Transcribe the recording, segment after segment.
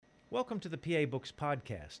Welcome to the PA Books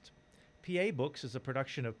podcast. PA Books is a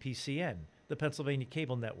production of PCN, the Pennsylvania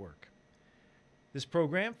Cable Network. This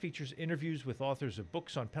program features interviews with authors of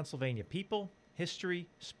books on Pennsylvania people, history,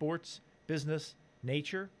 sports, business,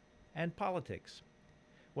 nature, and politics.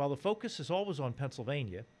 While the focus is always on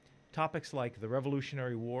Pennsylvania, topics like the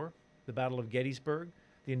Revolutionary War, the Battle of Gettysburg,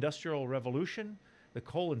 the Industrial Revolution, the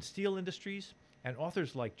coal and steel industries, and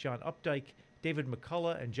authors like John Updike, David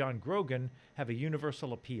McCullough, and John Grogan have a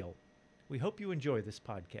universal appeal. We hope you enjoy this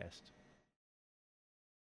podcast.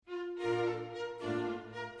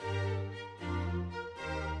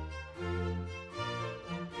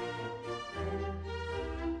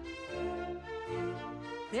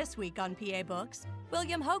 This week on PA Books,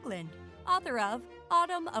 William Hoagland, author of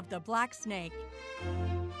Autumn of the Black Snake.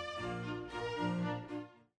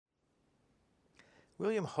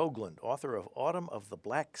 William Hoagland, author of Autumn of the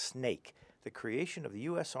Black Snake, the creation of the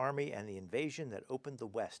U.S. Army and the invasion that opened the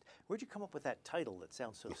West. Where'd you come up with that title that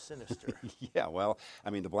sounds so sinister? Yeah, well, I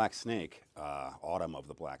mean, the Black Snake, Autumn of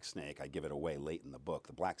the Black Snake, I give it away late in the book.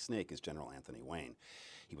 The Black Snake is General Anthony Wayne.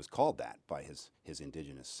 He was called that by his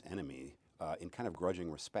indigenous enemy in kind of grudging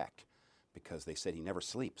respect because they said he never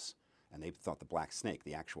sleeps. And they thought the black snake,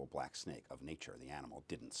 the actual black snake of nature, the animal,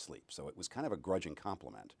 didn't sleep. So it was kind of a grudging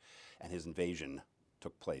compliment. And his invasion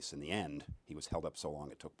took place in the end. He was held up so long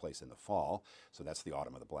it took place in the fall. So that's the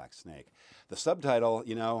Autumn of the Black Snake. The subtitle,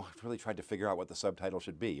 you know, I really tried to figure out what the subtitle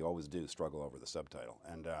should be. You always do struggle over the subtitle.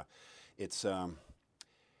 And it's an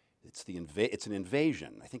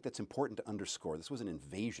invasion. I think that's important to underscore. This was an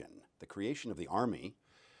invasion. The creation of the Army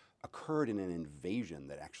occurred in an invasion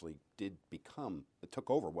that actually it took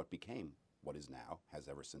over what became what is now, has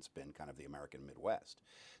ever since been kind of the American Midwest.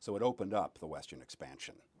 So it opened up the Western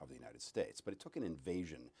expansion of the United States, but it took an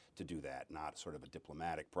invasion to do that, not sort of a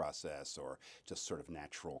diplomatic process or just sort of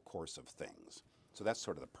natural course of things. So that's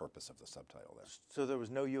sort of the purpose of the subtitle there. So there was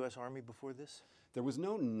no U.S. Army before this? There was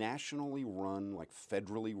no nationally run, like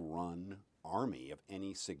federally run army of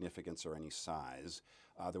any significance or any size.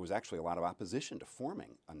 There was actually a lot of opposition to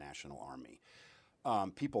forming a national army.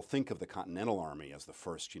 People think of the Continental Army as the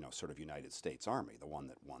first, sort of United States Army, the one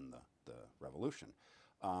that won the Revolution.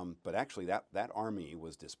 But actually that army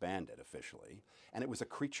was disbanded officially, and it was a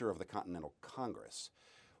creature of the Continental Congress.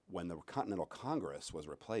 When the Continental Congress was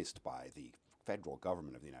replaced by the federal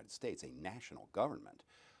government of the United States, a national government,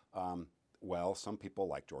 well, some people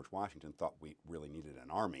like George Washington thought we really needed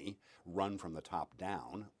an army run from the top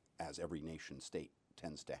down, as every nation state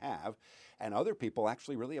tends to have, and other people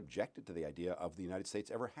actually really objected to the idea of the United States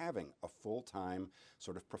ever having a full-time,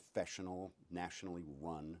 sort of professional, nationally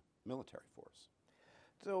run military force.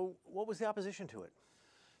 So what was the opposition to it?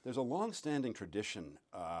 There's a long-standing tradition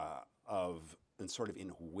and sort of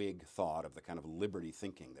in Whig thought of the kind of liberty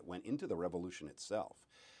thinking that went into the Revolution itself,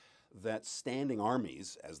 that standing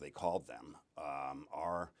armies, as they called them,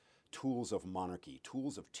 are tools of monarchy,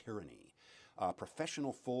 tools of tyranny. A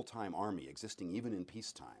professional full-time army existing even in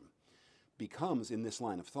peacetime becomes, in this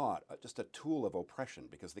line of thought, just a tool of oppression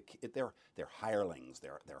because they're hirelings,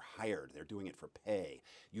 they're hired, they're doing it for pay,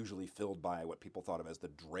 usually filled by what people thought of as the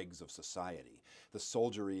dregs of society. The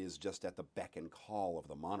soldiery is just at the beck and call of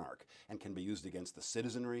the monarch and can be used against the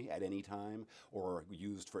citizenry at any time or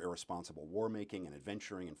used for irresponsible war-making and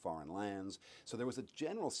adventuring in foreign lands. So there was a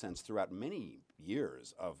general sense throughout many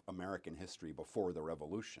years of American history before the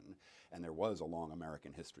Revolution, and there was a long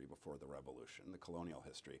American history before the Revolution, the colonial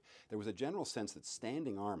history. There was a general sense that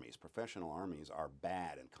standing armies, professional armies, are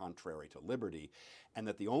bad and contrary to liberty, and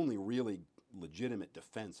that the only really legitimate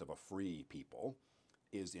defense of a free people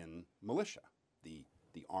is in militia, the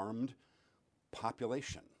armed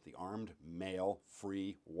population, the armed male,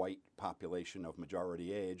 free, white population of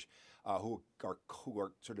majority age who are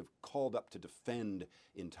sort of called up to defend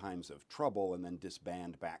in times of trouble and then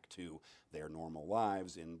disband back to their normal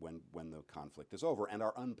lives when the conflict is over and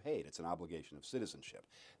are unpaid. It's an obligation of citizenship.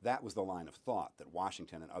 That was the line of thought that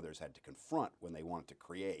Washington and others had to confront when they wanted to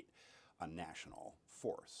create a national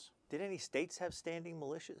force. Did any states have standing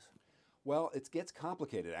militias? Well, it gets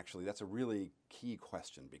complicated, actually. That's a really key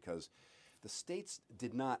question because the states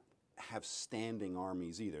did not have standing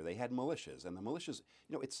armies either. They had militias, and the militias,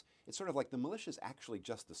 it's sort of like the militias actually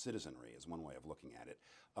just the citizenry is one way of looking at it,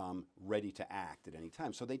 ready to act at any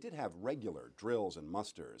time. So they did have regular drills and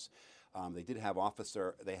musters. They had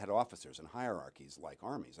officers and hierarchies like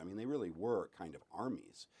armies. I mean, they really were kind of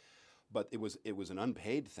armies. But it was an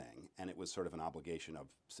unpaid thing, and it was sort of an obligation of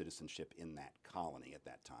citizenship in that colony at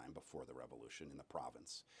that time before the Revolution in the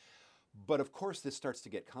province. But of course, this starts to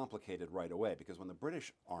get complicated right away, because when the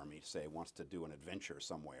British Army, say, wants to do an adventure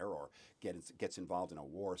somewhere or gets involved in a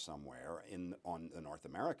war somewhere on the North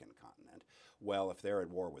American continent, well, if they're at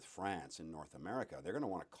war with France in North America, they're going to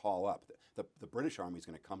want to call up, the British Army is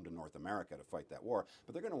going to come to North America to fight that war,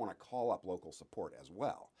 but they're going to want to call up local support as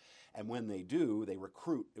well. And when they do, they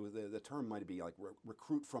recruit, the term might be like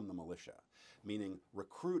recruit from the militia, meaning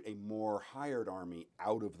recruit a more hired army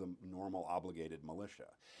out of the normal obligated militia.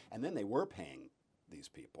 And then they were paying these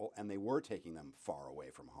people, and they were taking them far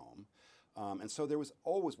away from home. And so there was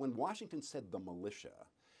always, when Washington said the militia,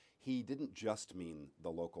 he didn't just mean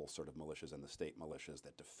the local sort of militias and the state militias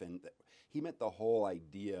that defend. He meant the whole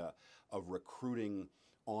idea of recruiting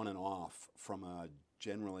on and off from a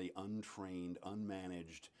generally untrained,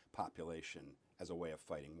 unmanaged population as a way of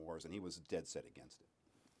fighting wars, and he was dead set against it.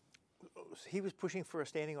 He was pushing for a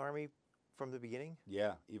standing army from the beginning?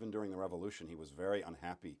 Yeah, even during the Revolution, he was very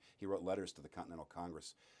unhappy. He wrote letters to the Continental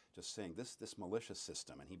Congress just saying this militia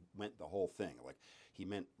system, and he meant the whole thing. Like, he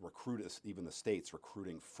meant recruit, even the states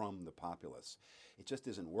recruiting from the populace. It just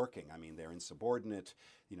isn't working. I mean, they're insubordinate.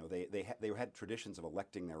 You know, they had traditions of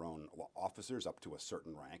electing their own officers up to a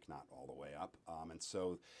certain rank, not all the way up. And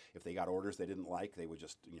so if they got orders they didn't like, they would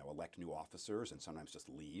just, elect new officers and sometimes just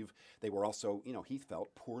leave. They were also, he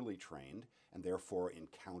felt poorly trained, and therefore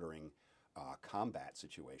encountering combat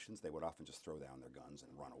situations, they would often just throw down their guns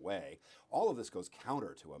and run away. All of this goes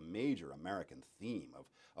counter to a major American theme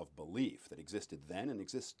of belief that existed then and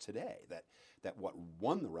exists today, that what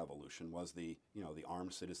won the Revolution was the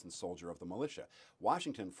armed citizen soldier of the militia.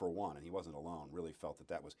 Washington, for one, and he wasn't alone, really felt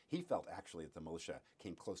he felt actually that the militia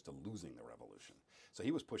came close to losing the Revolution. So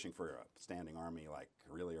he was pushing for a standing army like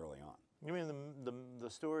really early on. You mean the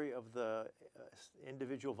story of the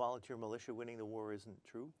individual volunteer militia winning the war isn't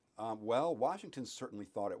true? Well, Washington certainly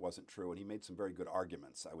thought it wasn't true, and he made some very good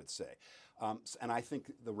arguments, I would say. And I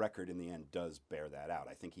think the record in the end does bear that out.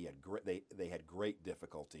 I think they had great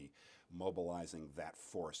difficulty mobilizing that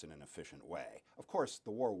force in an efficient way. Of course,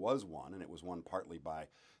 the war was won, and it was won partly by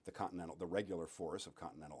the regular force of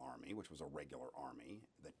Continental Army, which was a regular army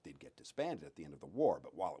that did get disbanded at the end of the war,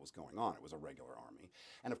 but while it was going on, it was a regular army.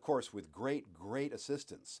 And of course, with great, great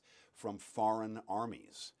assistance from foreign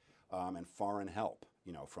armies and foreign help,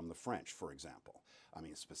 from the French, for example. I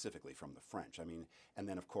mean, specifically from the French. I mean, and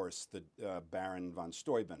then, of course, the Baron von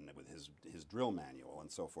Steuben with his drill manual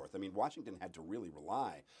and so forth. I mean, Washington had to really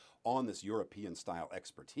rely on this European-style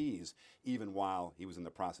expertise, even while he was in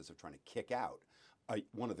the process of trying to kick out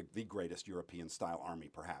one of the greatest European-style army,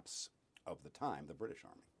 perhaps, of the time, the British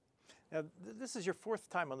Army. Now, this is your fourth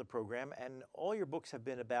time on the program, and all your books have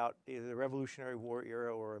been about either the Revolutionary War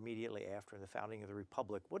era or immediately after the founding of the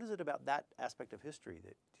Republic. What is it about that aspect of history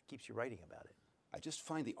that keeps you writing about it? I just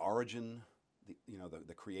find the origin,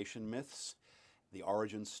 the creation myths, the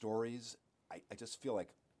origin stories, I just feel like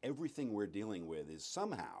everything we're dealing with is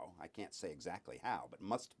somehow, I can't say exactly how, but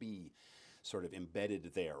must be sort of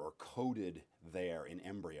embedded there or coded there in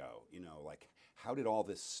embryo. Like, how did all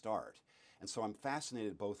this start? And so I'm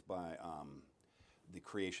fascinated both by the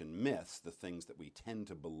creation myths, the things that we tend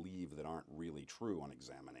to believe that aren't really true on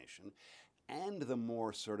examination, and the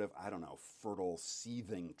more sort of, fertile,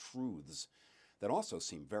 seething truths that also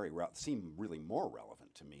seem really more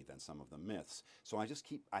relevant to me than some of the myths. So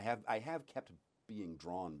I have kept being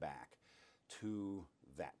drawn back to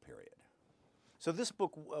that period. So this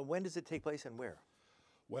book, when does it take place and where?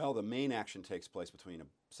 Well, the main action takes place between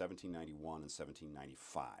 1791 and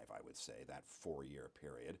 1795, I would say, that 4-year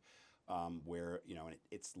period, where, and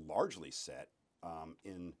it's largely set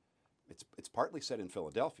it's partly set in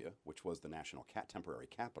Philadelphia, which was the national temporary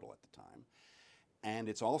capital at the time, and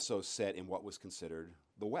it's also set in what was considered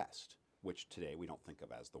the West, which today we don't think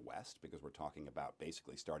of as the West, because we're talking about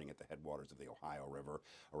basically starting at the headwaters of the Ohio River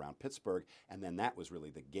around Pittsburgh, and then that was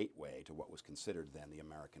really the gateway to what was considered then the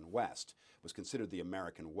American West. It was considered the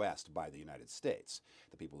American West by the United States.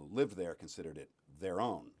 The people who lived there considered it their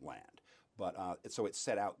own land. But so it's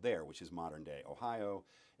set out there, which is modern-day Ohio,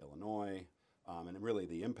 Illinois, and really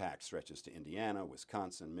the impact stretches to Indiana,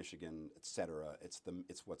 Wisconsin, Michigan, etc. It's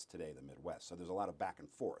what's today the Midwest. So there's a lot of back and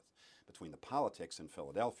forth between the politics in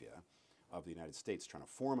Philadelphia of the United States trying to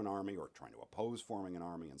form an army or trying to oppose forming an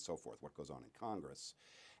army and so forth, what goes on in Congress,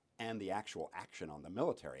 and the actual action on the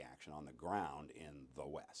military action on the ground in the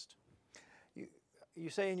West. You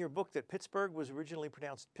say in your book that Pittsburgh was originally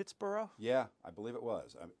pronounced Pittsburgh? Yeah, I believe it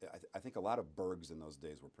was. I think a lot of burgs in those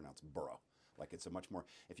days were pronounced borough. Like, it's a much more,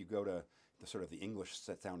 if you go to the sort of the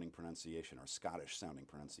English-sounding pronunciation or Scottish-sounding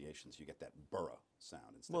pronunciations, you get that borough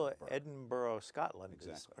sound instead of borough. Edinburgh, Scotland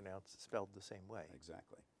Exactly. is spelled the same way.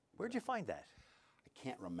 Exactly. Where'd you find that? I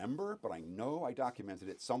can't remember, but I know I documented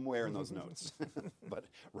it somewhere in those notes. But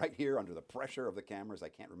right here, under the pressure of the cameras, I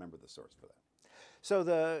can't remember the source for that. So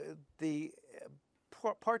the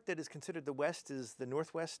part that is considered the West is the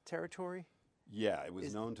Northwest Territory? Yeah, it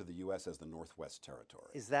was known to the U.S. as the Northwest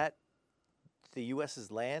Territory. Is that the U.S.'s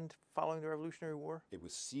land following the Revolutionary War? It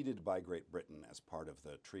was ceded by Great Britain as part of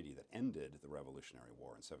the treaty that ended the Revolutionary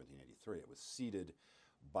War in 1783. It was ceded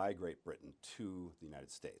by Great Britain to the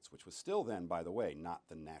United States, which was still then, by the way, not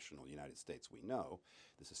the national United States we know.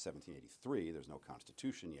 This is 1783. There's no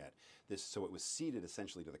constitution yet. So it was ceded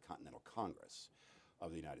essentially to the Continental Congress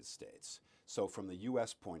of the United States. So from the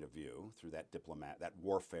U.S. point of view, through that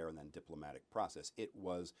warfare and then diplomatic process,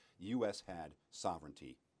 the U.S. had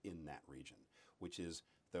sovereignty in that region, which is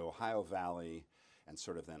the Ohio Valley and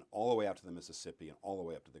sort of then all the way out to the Mississippi and all the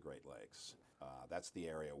way up to the Great Lakes. That's the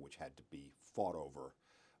area which had to be fought over,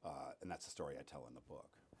 and that's the story I tell in the book.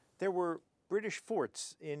 There were British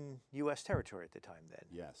forts in U.S. territory at the time then.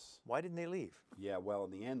 Yes. Why didn't they leave? Yeah, well,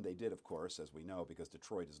 in the end they did, of course, as we know, because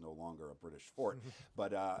Detroit is no longer a British fort.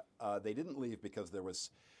 But they didn't leave because there was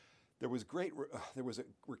a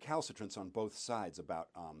recalcitrance on both sides about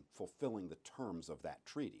fulfilling the terms of that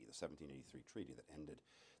treaty, the 1783 treaty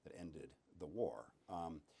that ended the war.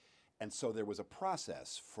 And so there was a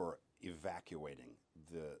process for evacuating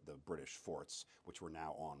the British forts, which were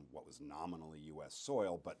now on what was nominally U.S.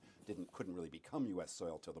 soil, but couldn't really become U.S.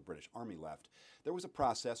 soil till the British Army left. There was a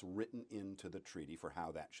process written into the treaty for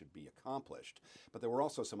how that should be accomplished. But there were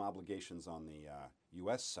also some obligations on the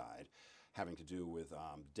U.S. side having to do with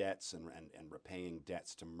debts and repaying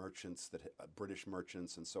debts to merchants, British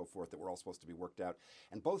merchants and so forth, that were all supposed to be worked out.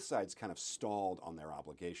 And both sides kind of stalled on their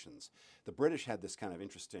obligations. The British had this kind of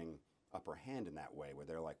interesting upper hand in that way, where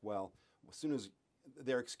they're like, well,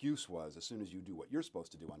 their excuse was, as soon as you do what you're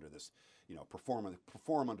supposed to do under this,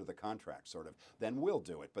 perform under the contract, sort of, then we'll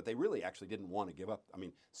do it. But they really actually didn't want to give up. I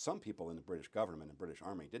mean, some people in the British government and British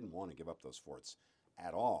Army didn't want to give up those forts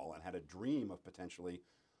at all, and had a dream of potentially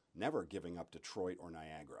never giving up Detroit or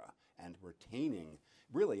Niagara, and retaining,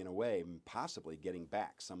 really in a way, possibly getting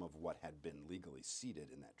back some of what had been legally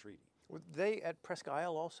ceded in that treaty. Were they at Presque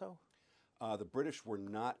Isle also? The British were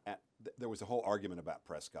not there was a whole argument about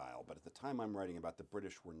Presque Isle, but at the time I'm writing about, the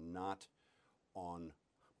British were not on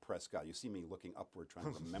Presque Isle. You see me looking upward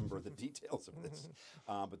trying to remember the details of this.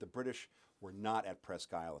 But the British were not at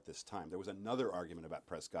Presque Isle at this time. There was another argument about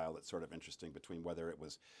Presque Isle that's sort of interesting, between whether it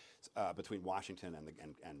was between Washington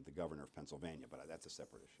and the governor of Pennsylvania, but that's a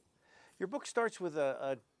separate issue. Your book starts with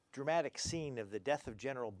a dramatic scene of the death of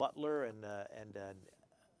General Butler and a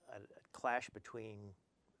clash between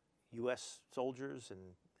U.S. soldiers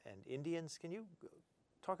and Indians. Can you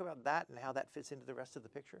talk about that and how that fits into the rest of the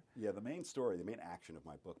picture? Yeah, the main action of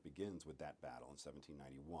my book begins with that battle in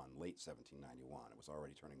 1791, late 1791. It was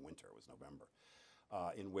already turning winter, it was November,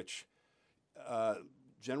 in which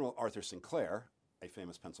General Arthur Sinclair, a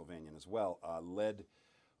famous Pennsylvanian as well,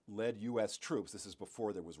 led U.S. troops. This is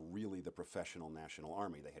before there was really the professional national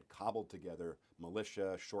army. They had cobbled together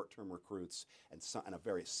militia, short-term recruits, and a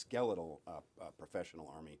very skeletal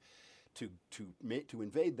professional army to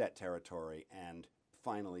invade that territory and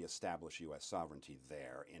finally establish U.S. sovereignty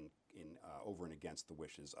there over and against the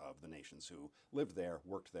wishes of the nations who lived there,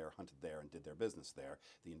 worked there, hunted there, and did their business there,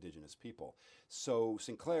 the indigenous people. So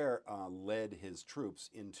Sinclair led his troops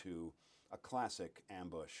into a classic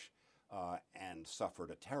ambush and suffered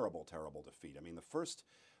a terrible, terrible defeat. I mean, the first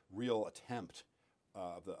real attempt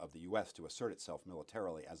of the U.S. to assert itself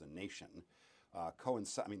militarily as a nation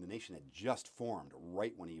the nation had just formed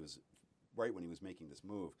right when he was making this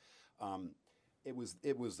move. It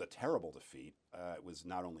was a terrible defeat. It was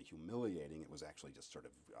not only humiliating, it was actually just sort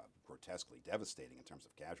of grotesquely devastating in terms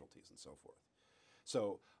of casualties and so forth.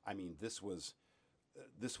 So, I mean, this was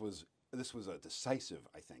a decisive,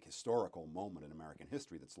 I think, historical moment in American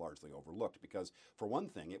history that's largely overlooked, because, for one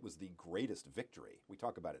thing, it was the greatest victory. We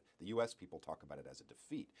talk about it, the U.S. people talk about it as a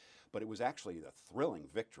defeat, but it was actually a thrilling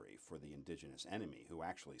victory for the indigenous enemy, who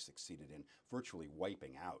actually succeeded in virtually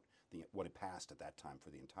wiping out what had passed at that time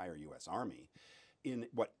for the entire U.S. Army, in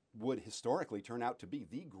what would historically turn out to be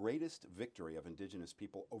the greatest victory of indigenous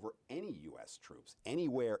people over any U.S. troops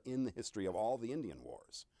anywhere in the history of all the Indian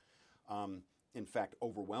Wars. In fact,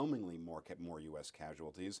 overwhelmingly more U.S.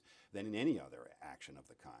 casualties than in any other action of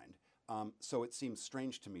the kind. So it seems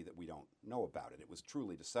strange to me that we don't know about it.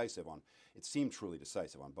 It seemed truly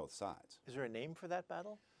decisive on both sides. Is there a name for that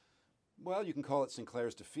battle? Well, you can call it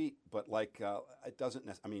Sinclair's defeat, but it doesn't.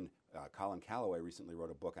 Colin Calloway recently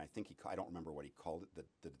wrote a book, and I don't remember what he called it,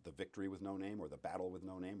 the victory with no name, or the battle with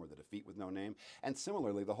no name, or the defeat with no name. And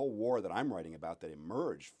similarly, the whole war that I'm writing about that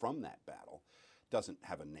emerged from that battle doesn't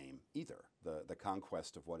have a name either. The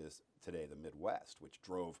conquest of what is today the Midwest, which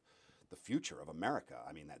drove the future of America.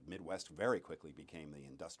 I mean, that Midwest very quickly became the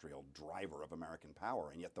industrial driver of American power,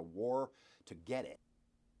 and yet the war to get it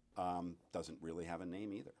doesn't really have a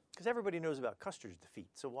name either. Because everybody knows about Custer's defeat,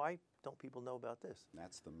 so why don't people know about this?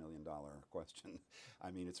 That's the million-dollar question.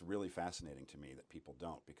 I mean, it's really fascinating to me that people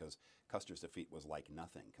don't, because Custer's defeat was like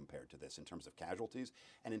nothing compared to this in terms of casualties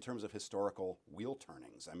and in terms of historical wheel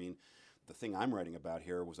turnings. I mean, the thing I'm writing about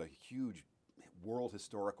here was a huge world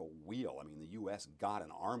historical wheel. I mean, the U.S. got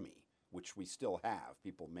an army, which we still have.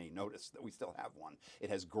 People may notice that we still have one. It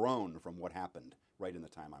has grown from what happened right in the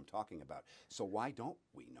time I'm talking about. So why don't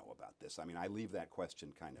we know about this? I mean, I leave that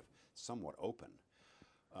question kind of somewhat open.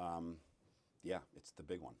 Yeah, it's the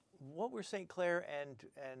big one. What were St. Clair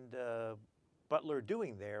and Butler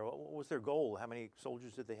doing there? What was their goal? How many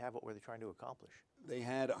soldiers did they have? What were they trying to accomplish? They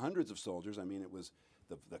had hundreds of soldiers. I mean, it was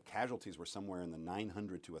the casualties were somewhere in the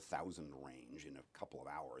 900 to 1,000 range in a couple of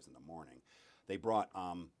hours in the morning. They brought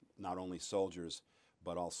not only soldiers,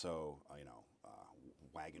 but also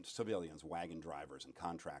civilians, wagon drivers, and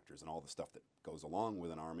contractors, and all the stuff that goes along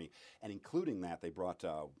with an army. And including that, they brought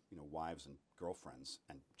wives and girlfriends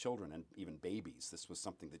and children and even babies. This was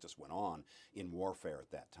something that just went on in warfare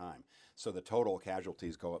at that time. So the total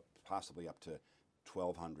casualties go up possibly up to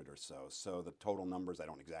 1,200 or so. So the total numbers I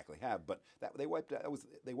don't exactly have, but they wiped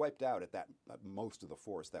out at that most of the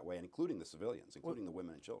force that way, and including the civilians, including the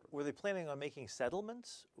women and children. Were they planning on making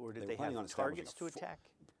settlements, or did they planning have on establishing targets to attack?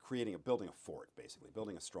 Building a fort, basically,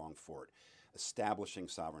 building a strong fort, establishing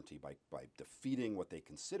sovereignty by defeating what they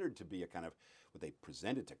considered to be a kind of, what they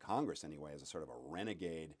presented to Congress anyway, as a sort of a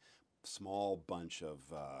renegade, small bunch of,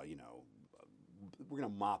 we're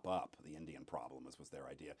going to mop up the Indian problem, was their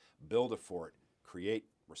idea. Build a fort, create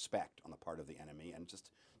respect on the part of the enemy, and just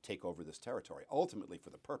take over this territory. Ultimately for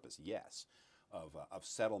the purpose, yes, of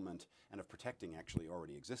settlement and of protecting actually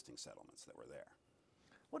already existing settlements that were there.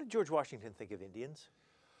 What did George Washington think of Indians?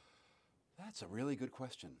 That's a really good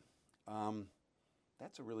question.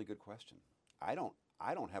 That's a really good question. I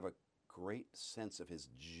don't have a great sense of his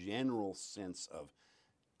general sense of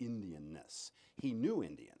Indianness. He knew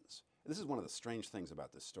Indians. This is one of the strange things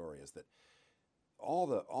about this story, is that all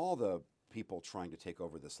the people trying to take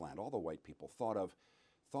over this land, all the white people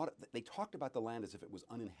they talked about the land as if it was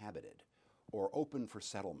uninhabited or open for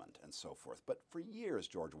settlement and so forth. But for years,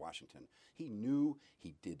 George Washington, he knew,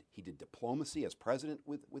 he did diplomacy as president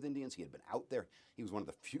with Indians. He had been out there. He was one of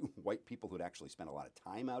the few white people who'd actually spent a lot of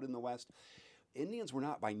time out in the West. Indians were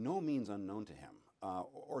not by no means unknown to him,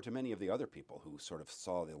 or to many of the other people who sort of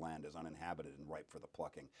saw the land as uninhabited and ripe for the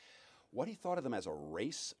plucking. What he thought of them as a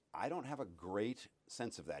race, I don't have a great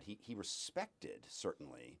sense of that. He respected,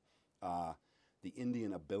 certainly, the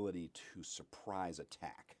Indian ability to surprise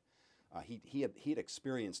attack. He had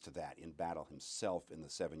experienced that in battle himself in the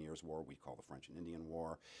 7 Years' War we call the French and Indian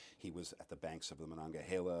War. He was at the banks of the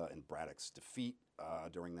Monongahela in Braddock's defeat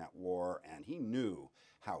during that war, and he knew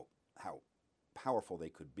how powerful they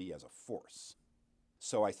could be as a force.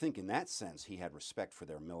 So I think in that sense he had respect for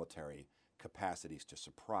their military capacities to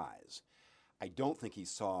surprise. I don't think he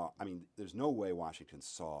saw, there's no way Washington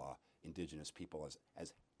saw indigenous people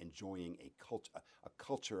as enjoying a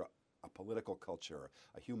culture, a political culture,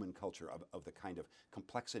 a human culture of the kind of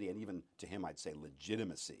complexity and even, to him, I'd say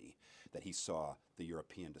legitimacy that he saw the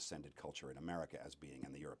European descended culture in America as being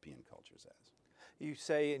and the European cultures as. You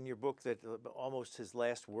say in your book that almost his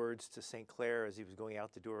last words to St. Clair as he was going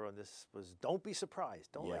out the door on this was, "Don't be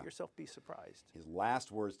surprised. Don't let yourself be surprised." His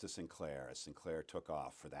last words to St. Clair as St. Clair took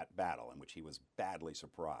off for that battle in which he was badly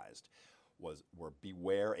surprised were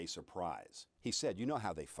beware a surprise. He said, you know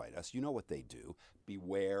how they fight us, you know what they do,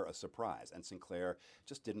 beware a surprise. And St. Clair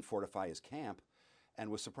just didn't fortify his camp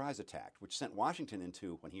and was surprise attacked, which sent Washington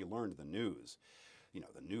into, when he learned the news,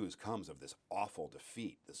 the news comes of this awful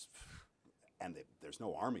defeat, and there's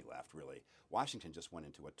no army left really. Washington just went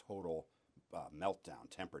into a total meltdown,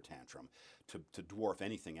 temper tantrum, to dwarf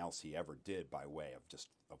anything else he ever did by way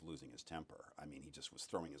of losing his temper. I mean, he just was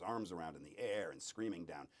throwing his arms around in the air and screaming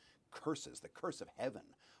down curses, the curse of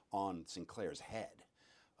heaven, on St. Clair's head.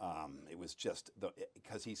 It was just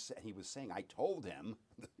because he was saying, I told him.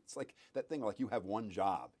 It's like that thing, like you have one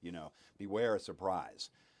job, beware a surprise,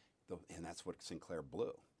 and that's what St. Clair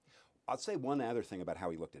blew. I'll say one other thing about how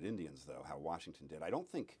he looked at Indians, though, how Washington did. I don't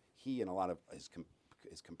think he and a lot of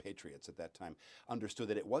his compatriots at that time understood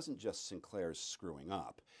that it wasn't just St. Clair's screwing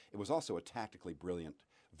up. It was also a tactically brilliant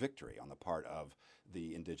victory on the part of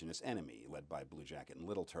the indigenous enemy, led by Blue Jacket and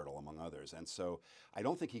Little Turtle, among others. And so I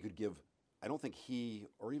don't think he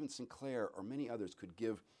or even St. Clair or many others could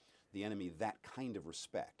give the enemy that kind of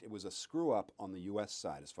respect. It was a screw up on the U.S.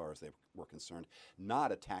 side as far as they were concerned,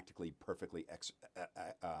 not a tactically perfectly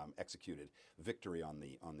executed victory on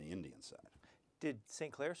the Indian side. Did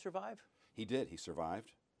St. Clair survive? He did. He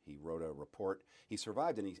survived. He wrote a report. He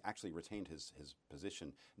survived, and he actually retained his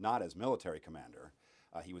position not as military commander.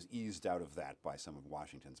 He was eased out of that by some of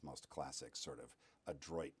Washington's most classic sort of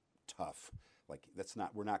adroit, tough, like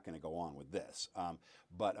we're not going to go on with this.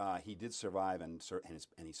 But he did survive, and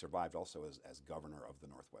he survived also as governor of the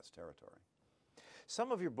Northwest Territory.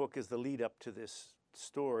 Some of your book is the lead up to this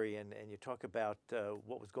story, and you talk about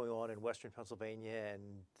what was going on in Western Pennsylvania and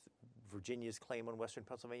Virginia's claim on Western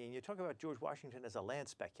Pennsylvania, and you talk about George Washington as a land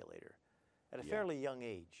speculator at a fairly young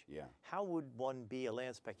age. Yeah. How would one be a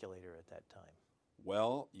land speculator at that time?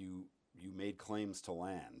 Well, you made claims to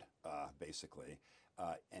land, basically,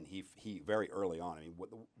 and he very early on. I mean,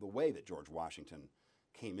 the way that George Washington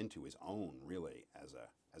came into his own, really, as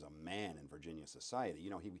a man in Virginia society, you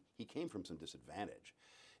know, he came from some disadvantage,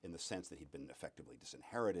 in the sense that he'd been effectively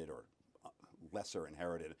disinherited or lesser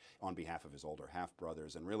inherited on behalf of his older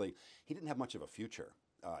half-brothers, and really he didn't have much of a future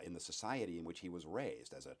in the society in which he was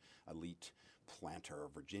raised as an elite planter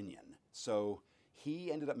Virginian. So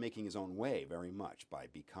he ended up making his own way very much by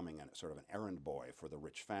becoming sort of an errand boy for the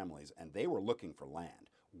rich families, and they were looking for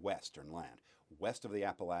land, western land, west of the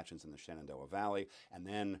Appalachians in the Shenandoah Valley, and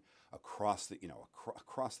then across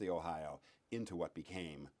the Ohio into what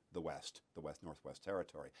became the Northwest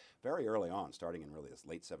Territory. Very early on, starting in really the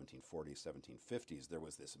late 1740s, 1750s, there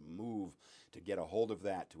was this move to get a hold of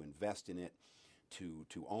that, to invest in it, to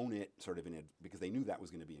own it, sort of because they knew that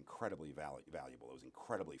was going to be incredibly valuable. It was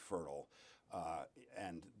incredibly fertile,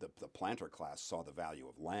 and the planter class saw the value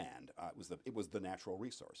of land. It was the natural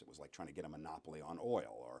resource. It was like trying to get a monopoly on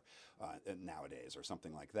oil, or nowadays, or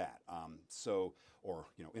something like that. Or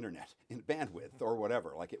internet bandwidth, or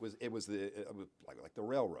whatever. Like it was like the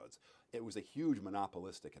railroads. It was a huge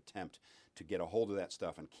monopolistic attempt to get a hold of that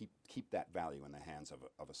stuff and keep that value in the hands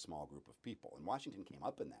of a small group of people. And Washington came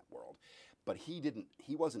up in that world, but he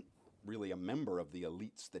wasn't really a member of the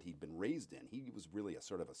elites that he'd been raised in. He was really a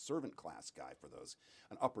sort of a servant class guy for those,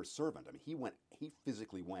 an upper servant. I mean, he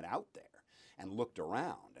physically went out there and looked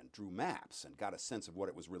around and drew maps and got a sense of what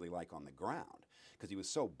it was really like on the ground, because he was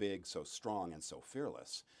so big, so strong, and so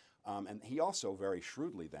fearless. And he also very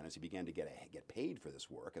shrewdly then, as he began to get paid for this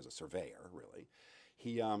work as a surveyor, really,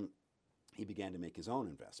 he began to make his own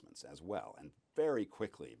investments as well, and very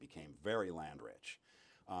quickly became very land rich.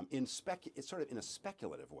 It's sort of in a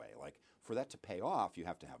speculative way. Like, for that to pay off, you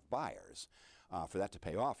have to have buyers. For that to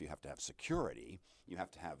pay off, you have to have security. You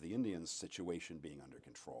have to have the Indians' situation being under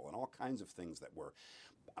control, and all kinds of things that were.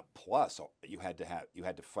 Plus, you had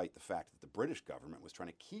to fight the fact that the British government was trying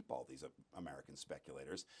to keep all these American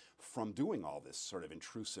speculators from doing all this sort of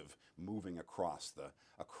intrusive moving across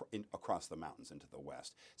the mountains into the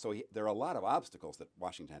West. So there are a lot of obstacles that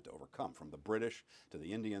Washington had to overcome, from the British to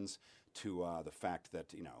the Indians to the fact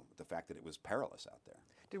that it was perilous out there.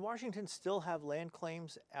 Did Washington still have land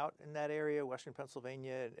claims out in that area, Western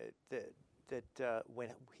Pennsylvania, that when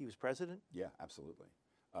he was president? Yeah, absolutely.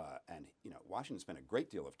 And Washington spent a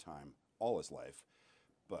great deal of time all his life,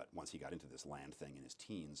 but once he got into this land thing in his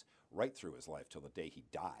teens, right through his life till the day he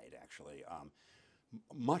died, actually,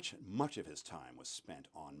 much of his time was spent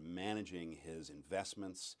on managing his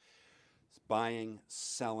investments, buying,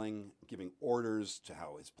 selling, giving orders to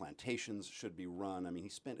how his plantations should be run. I mean, he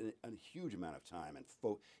spent a huge amount of time, and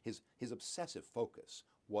his obsessive focus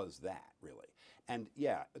was that, really. And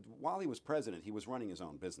yeah, while he was president, he was running his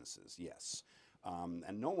own businesses, yes.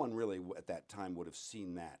 And no one really at that time would have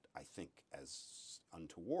seen that, I think, as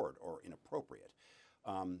untoward or inappropriate.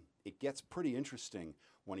 It gets pretty interesting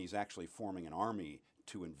when he's actually forming an army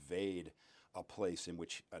to invade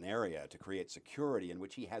an area to create security, in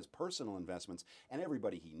which he has personal investments, and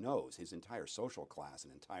everybody he knows, his entire social class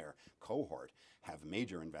and entire cohort, have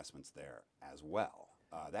major investments there as well.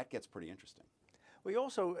 That gets pretty interesting.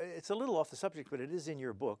 Well, it's a little off the subject, but it is in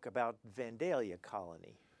your book about Vandalia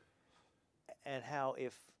Colony, and how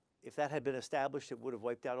if that had been established, it would have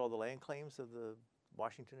wiped out all the land claims of the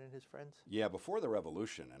Washington and his friends? Yeah, before the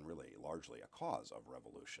Revolution, and really largely a cause of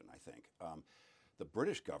revolution, I think, the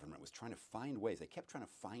British government was trying to find ways. They kept trying to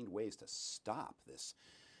find ways to stop this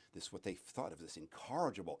what they thought of this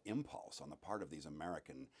incorrigible impulse on the part of these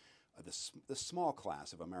American, the small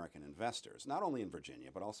class of American investors, not only in Virginia,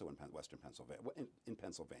 but also in Western Pennsylvania, in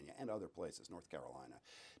Pennsylvania and other places, North Carolina,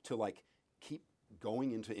 to keep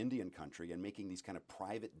going into Indian country and making these kind of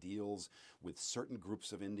private deals with certain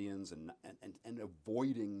groups of Indians and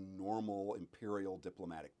avoiding normal imperial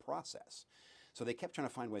diplomatic process. So they kept trying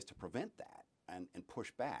to find ways to prevent that. and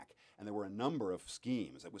push back. And there were a number of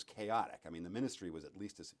schemes. It was chaotic. I mean, the ministry was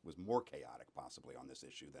was more chaotic possibly on this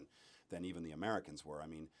issue than even the Americans were. I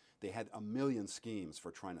mean, they had a million schemes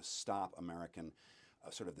for trying to stop American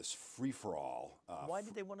sort of this free-for-all. Why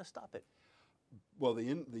did they want to stop it? Well, the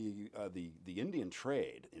Indian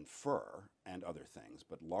trade in fur and other things,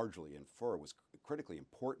 but largely in fur, was critically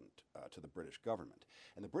important to the British government.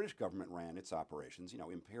 And the British government ran its operations,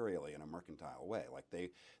 imperially in a mercantile way. Like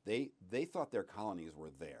they thought their colonies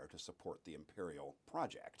were there to support the imperial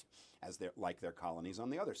project, like their colonies on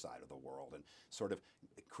the other side of the world, and sort of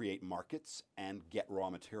create markets and get raw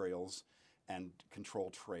materials and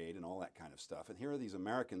control trade and all that kind of stuff. And here are these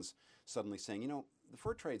Americans suddenly saying, the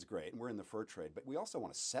fur trade's great, and we're in the fur trade, but we also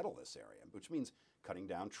want to settle this area, which means cutting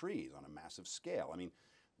down trees on a massive scale. I mean,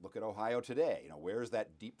 look at Ohio today. Where's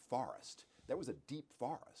that deep forest? That was a deep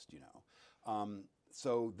forest,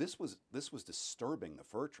 So this was disturbing the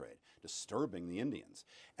fur trade, disturbing the Indians.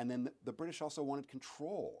 And then the British also wanted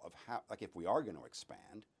control of how, like, if we are going to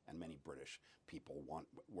expand, and many British people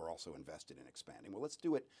were also invested in expanding. Well, let's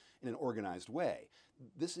do it in an organized way.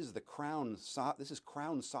 This is crown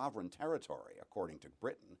sovereign territory, according to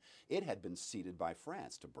Britain. It had been ceded by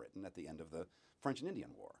France to Britain at the end of the French and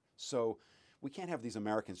Indian War. So we can't have these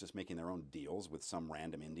Americans just making their own deals with some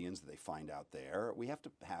random Indians that they find out there. We have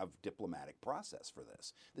to have diplomatic process for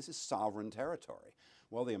this. This is sovereign territory.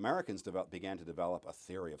 Well, the Americans began to develop a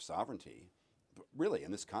theory of sovereignty, really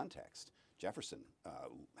in this context. Jefferson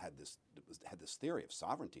had this theory of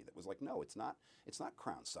sovereignty that was like, no, it's not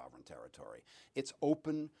crown sovereign territory. It's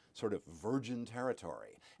open, sort of virgin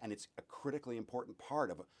territory, and it's a critically important part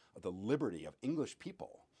of the liberty of English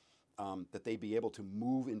people, that they be able to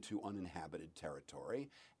move into uninhabited territory,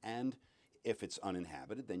 and if it's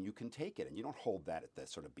uninhabited, then you can take it, and you don't hold that at the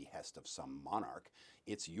sort of behest of some monarch.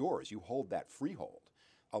 It's yours. You hold that freehold.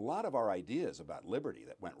 A lot of our ideas about liberty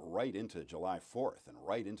that went right into July 4th and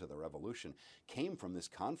right into the Revolution came from this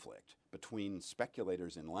conflict between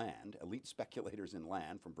speculators in land, elite speculators in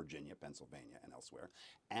land from Virginia, Pennsylvania, and elsewhere,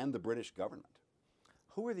 and the British government.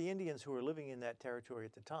 Who were the Indians who were living in that territory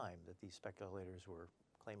at the time that these speculators were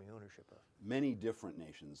claiming ownership of? Many different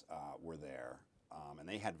nations were there, and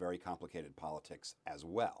they had very complicated politics as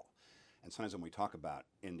well. And sometimes when we talk about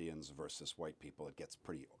Indians versus white people, it gets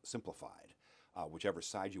pretty simplified. Whichever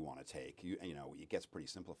side you want to take, it gets pretty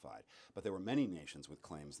simplified. But there were many nations with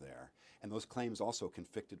claims there, and those claims also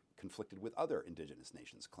conflicted with other indigenous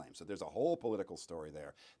nations' claims. So there's a whole political story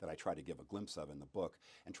there that I try to give a glimpse of in the book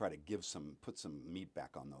and try to put some meat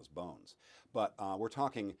back on those bones. But we're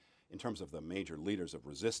talking in terms of the major leaders of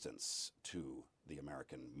resistance to the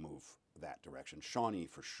American move that direction. Shawnee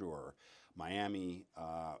for sure, Miami,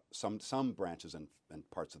 some branches and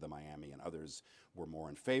parts of the Miami and others were more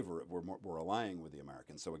in favor, were allying with the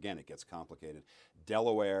Americans. So again, it gets complicated.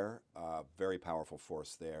 Delaware, very powerful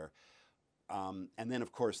force there. And then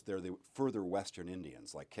of course there are the further western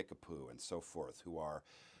Indians like Kickapoo and so forth who are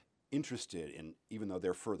interested in, even though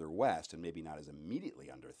they're further west and maybe not as immediately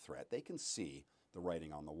under threat, they can see the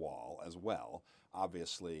writing on the wall as well.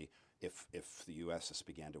 Obviously, if the U.S.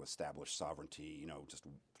 began to establish sovereignty,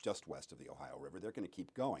 just west of the Ohio River, they're going to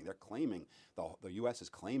keep going. They're claiming, the U.S. is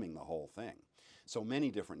claiming the whole thing. So many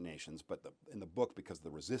different nations, but in the book, because the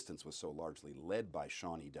resistance was so largely led by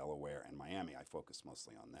Shawnee, Delaware, and Miami, I focused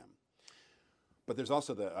mostly on them. But there's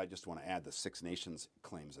also I just want to add the Six Nations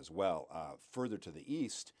claims as well. Further to the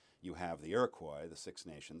east, you have the Iroquois, the Six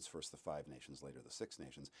Nations, first the Five Nations, later the Six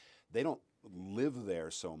Nations. They don't live there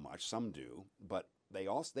so much, some do, but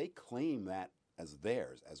they claim that as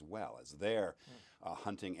theirs as well, as their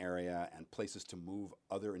hunting area and places to move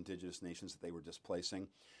other indigenous nations that they were displacing.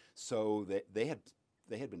 So they had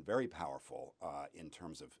been very powerful in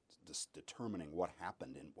terms of just determining what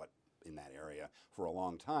happened in that area for a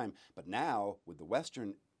long time. But now, with the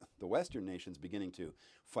Western nations beginning to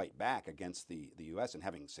fight back against the U.S. and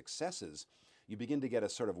having successes, you begin to get a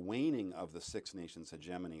sort of waning of the Six Nations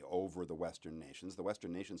hegemony over the Western nations. The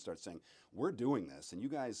Western nations start saying, we're doing this, and you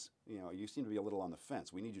guys, you seem to be a little on the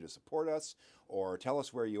fence. We need you to support us, or tell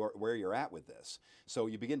us where you're at with this. So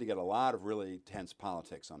you begin to get a lot of really tense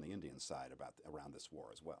politics on the Indian side around this war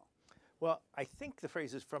as well. Well, I think the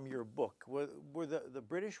phrase is from your book. Were the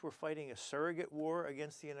British were fighting a surrogate war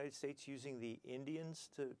against the United States using the Indians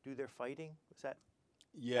to do their fighting? Was that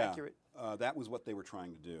accurate? That was what they were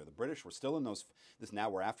trying to do. The British were still in now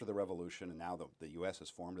we're after the Revolution, and now the U.S. has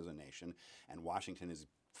formed as a nation, and Washington is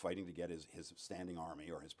fighting to get his standing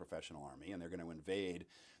army or his professional army, and they're going to invade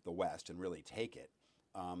the West and really take it.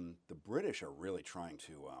 The British are really trying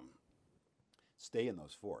to stay in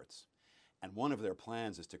those forts. And one of their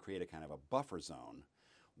plans is to create a kind of a buffer zone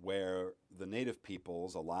where the native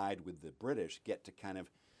peoples allied with the British get to kind of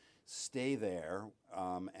stay there,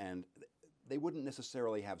 and they wouldn't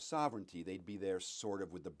necessarily have sovereignty. They'd be there sort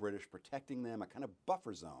of with the British protecting them, a kind of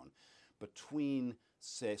buffer zone between,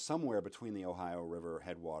 say, somewhere between the Ohio River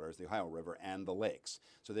headwaters, the Ohio River, and the lakes.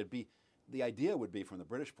 So the idea would be from the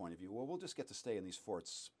British point of view, well, we'll just get to stay in these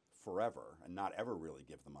forts forever and not ever really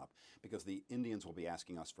give them up because the Indians will be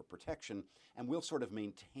asking us for protection, and we'll sort of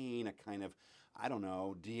maintain a kind of, I don't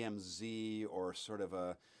know, DMZ or sort of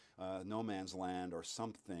a no man's land or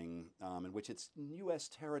something in which it's U.S.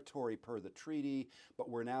 territory per the treaty, but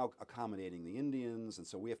we're now accommodating the Indians, and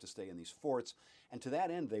so we have to stay in these forts. And to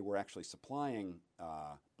that end, they were actually supplying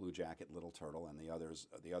Blue Jacket, Little Turtle, and the others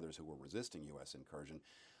who were resisting U.S. incursion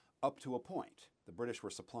up to a point. The British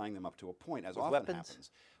were supplying them up to a point, as with often weapons?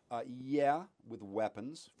 happens. Yeah, with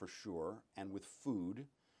weapons for sure, and with food,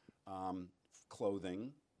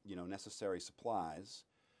 clothing, necessary supplies.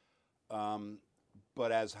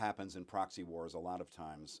 But as happens in proxy wars, a lot of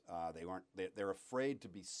times they're afraid to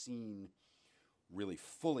be seen really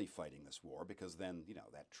fully fighting this war because then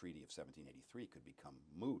that treaty of 1783 could become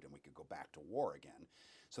moot and we could go back to war again.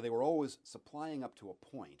 So they were always supplying up to a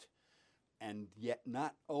point, and yet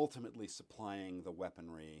not ultimately supplying the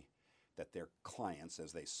weaponry that their clients,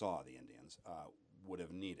 as they saw the Indians, would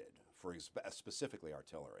have needed, for specifically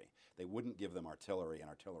artillery. They wouldn't give them artillery and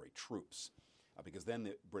artillery troops. Because then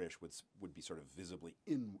the British would be sort of visibly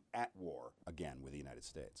at war again with the United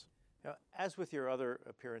States. Now, as with your other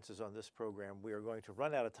appearances on this program, we are going to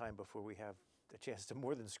run out of time before we have a chance to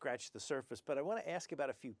more than scratch the surface. But I want to ask about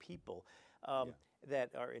a few people that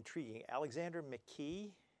are intriguing. Alexander McKee,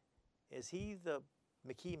 is he the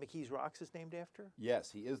McKee's Rocks is named after? Yes,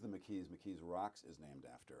 he is the McKee's. McKee's Rocks is named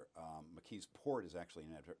after. McKee's Port is actually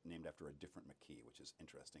named after a different McKee, which is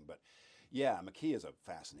interesting. But yeah, McKee is a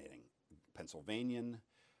fascinating Pennsylvanian,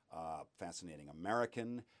 fascinating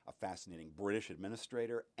American, a fascinating British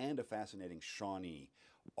administrator, and a fascinating Shawnee,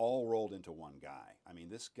 all rolled into one guy. I mean,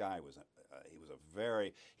 this guy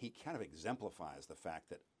he kind of exemplifies the fact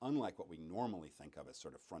that unlike what we normally think of as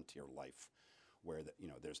sort of frontier life, where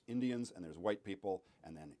there's Indians and there's white people,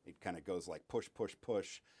 and then it kind of goes like push, push,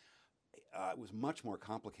 push. It was much more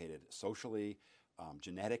complicated socially,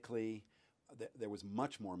 genetically. There was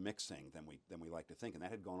much more mixing than we like to think, and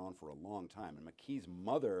that had gone on for a long time. And McKee's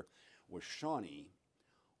mother was Shawnee,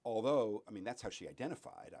 although, I mean, that's how she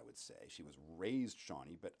identified, I would say. She was raised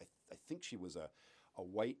Shawnee, but I think she was a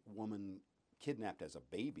white woman kidnapped as a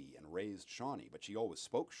baby and raised Shawnee, but she always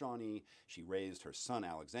spoke Shawnee. She raised her son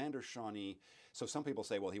Alexander Shawnee. So some people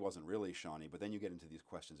say, well, he wasn't really Shawnee, but then you get into these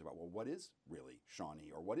questions about, well, what is really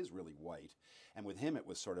Shawnee or what is really white? And with him, it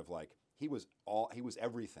was sort of like he was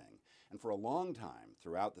everything. And for a long time,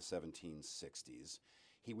 throughout the 1760s,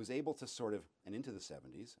 he was able to sort of, and into the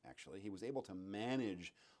 70s actually, he was able to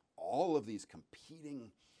manage all of these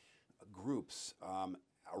competing groups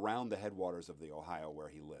around the headwaters of the Ohio where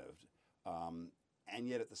he lived. And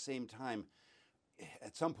yet at the same time,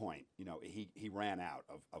 at some point, he ran out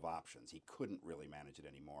of options. He couldn't really manage it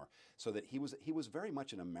anymore. So that he was very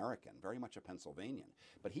much an American, very much a Pennsylvanian.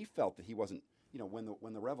 But he felt that he wasn't,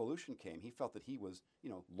 when the Revolution came, he felt that he was,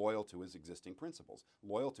 loyal to his existing principles,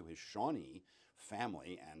 loyal to his Shawnee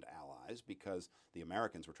family and allies, because the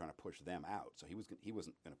Americans were trying to push them out. So he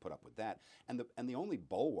wasn't going to put up with that. And the only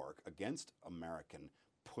bulwark against American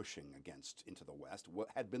pushing against into the West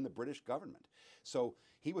had been the British government. So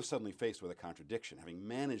he was suddenly faced with a contradiction, having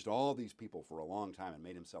managed all these people for a long time and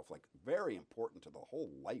made himself like very important to the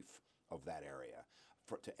whole life of that area,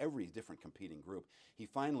 to every different competing group. He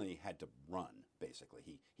finally had to run, basically.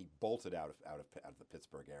 He bolted out of the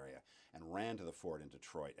Pittsburgh area and ran to the fort in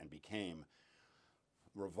Detroit and became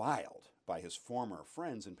reviled by his former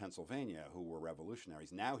friends in Pennsylvania who were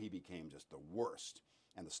revolutionaries. Now he became just the worst.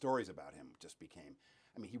 And the stories about him just became,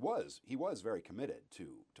 I mean, he was very committed to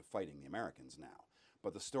fighting the Americans now.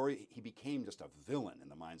 But he became just a villain in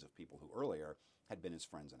the minds of people who earlier had been his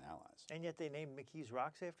friends and allies. And yet they named McKee's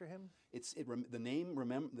Rocks after him? The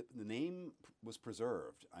name was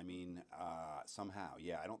preserved. I mean, somehow,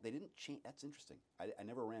 yeah. They didn't change. That's interesting. I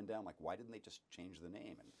never ran down like why didn't they just change the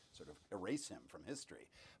name and sort of erase him from history?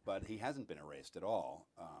 But he hasn't been erased at all.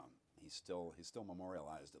 He's still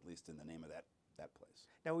memorialized, at least in the name of that place.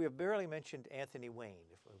 Now, we have barely mentioned Anthony Wayne,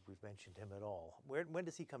 if we've mentioned him at all. When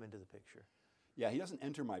does he come into the picture? Yeah, he doesn't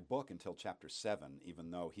enter my book until chapter 7, even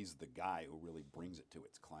though he's the guy who really brings it to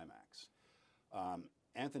its climax.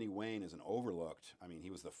 Anthony Wayne is an overlooked, he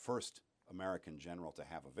was the first American general to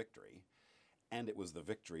have a victory, and it was the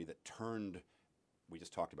victory that turned, we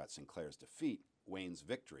just talked about Sinclair's defeat, Wayne's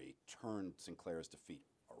victory turned Sinclair's defeat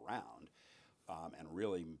around. and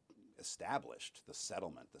really established the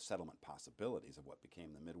settlement possibilities of what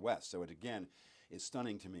became the Midwest. So it again is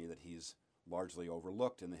stunning to me that he's largely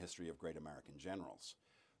overlooked in the history of great American generals.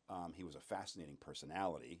 He was a fascinating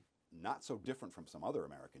personality, not so different from some other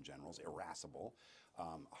American generals, irascible,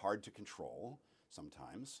 hard to control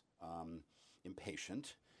sometimes,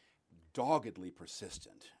 impatient, doggedly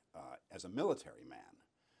persistent as a military man,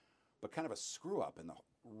 but kind of a screw-up in the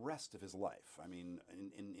rest of his life. I mean,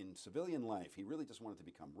 in civilian life, he really just wanted to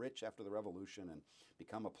become rich after the Revolution and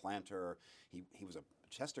become a planter. He was a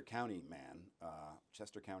Chester County man,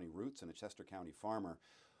 Chester County roots, and a Chester County farmer,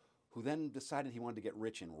 who then decided he wanted to get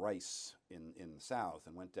rich in rice in the South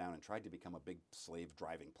and went down and tried to become a big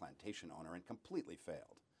slave-driving plantation owner and completely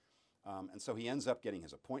failed. And so he ends up getting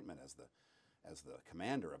his appointment as the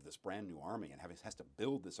commander of this brand new army and has to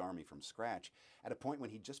build this army from scratch at a point when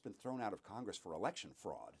he'd just been thrown out of Congress for election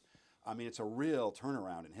fraud. I mean, it's a real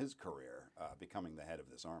turnaround in his career, becoming the head of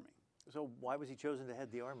this army. So why was he chosen to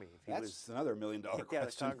head the army? If he That's another $1 million question. Kicked out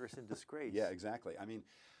of Congress in disgrace. Yeah, exactly. I mean,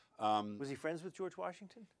 was he friends with George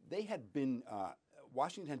Washington? they had been,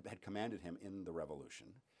 Washington had commanded him in the Revolution.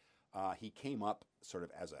 He came up sort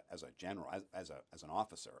of as a general, as an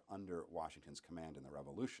officer under Washington's command in the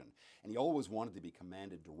Revolution, and he always wanted to be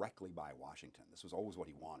commanded directly by Washington. This was always what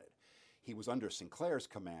he wanted. He was under Sinclair's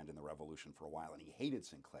command in the Revolution for a while, and he hated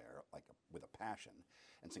Sinclair with a passion,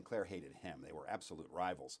 and Sinclair hated him. They were absolute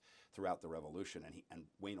rivals throughout the Revolution, and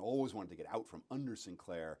Wayne always wanted to get out from under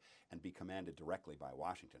Sinclair and be commanded directly by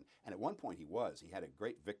Washington. And at one point he was. He had a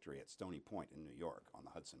great victory at Stony Point in New York on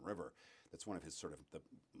the Hudson River. That's one of his sort of the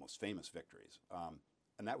most famous victories.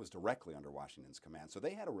 And that was directly under Washington's command. So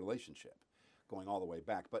they had a relationship going all the way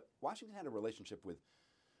back. But Washington had a relationship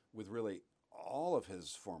with really all of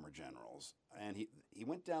his former generals. And he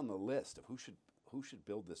went down the list of who should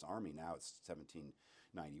build this army. Now it's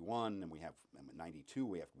 1791, and we have 92.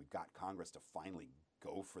 We've got Congress to finally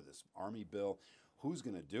go for this army bill. Who's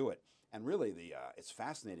going to do it? And really, it's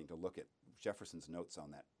fascinating to look at Jefferson's notes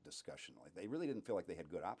on that discussion. Like, they really didn't feel like they had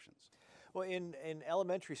good options. Well, in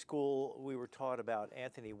elementary school, we were taught about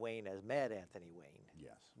Anthony Wayne as Mad Anthony Wayne.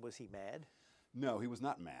 Yes. Was he mad? No, he was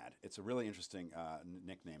not mad. It's a really interesting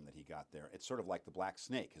nickname that he got there. It's sort of like the Black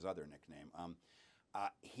Snake, his other nickname.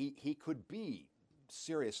 He could be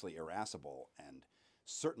seriously irascible and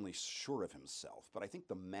certainly sure of himself, but I think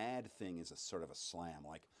the mad thing is a sort of a slam.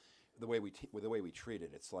 Like the way we treat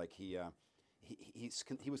it, it's like he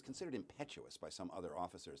was considered impetuous by some other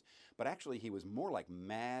officers, but actually he was more like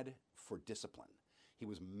mad for discipline. He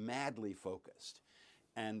was madly focused.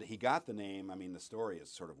 And he got the name, I mean, the story is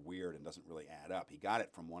sort of weird and doesn't really add up. He got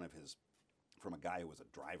it from from a guy who was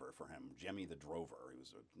a driver for him, Jemmy the Drover, he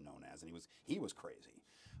was known as, and he was crazy.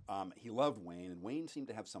 He loved Wayne, and Wayne seemed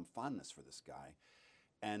to have some fondness for this guy.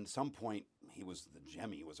 And some point,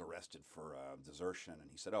 Jemmy was arrested for desertion,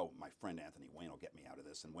 and he said, "Oh, my friend Anthony Wayne will get me out of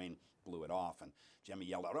this." And Wayne blew it off, and Jemmy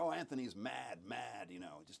yelled out, "Oh, Anthony's mad,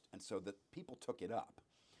 and so the people took it up.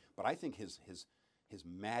 But I think his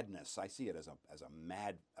madness, I see it as a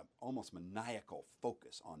mad, almost maniacal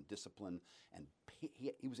focus on discipline, and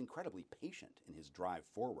he was incredibly patient in his drive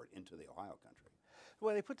forward into the Ohio country.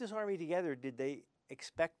 When they put this army together, did they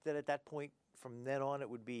expect that at that point, from then on, it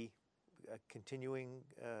would be a continuing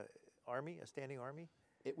army, a standing army?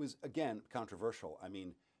 It was, again, controversial. I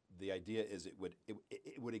mean, the idea is it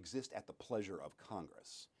would exist at the pleasure of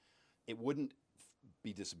Congress. It wouldn't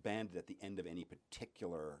be disbanded at the end of any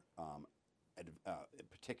particular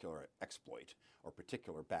exploit or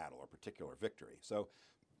particular battle or particular victory. So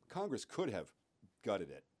Congress could have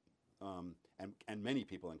gutted it, and many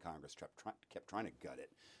people in Congress kept trying to gut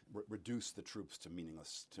it, reduce the troops to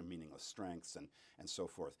meaningless strengths and so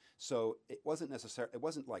forth. So it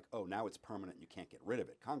wasn't like, oh, now it's permanent and you can't get rid of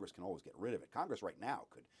it. Congress can always get rid of it. Congress right now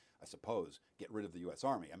could, I suppose, get rid of the U.S.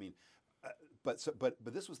 Army. I mean, but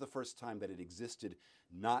this was the first time that it existed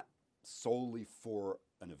not solely for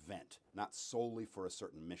an event, not solely for a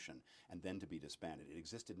certain mission, and then to be disbanded. It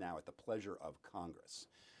existed now at the pleasure of Congress.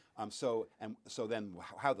 So then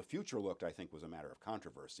how the future looked, I think, was a matter of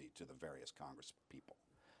controversy to the various Congress people.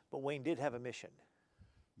 But Wayne did have a mission.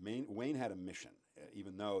 Wayne had a mission,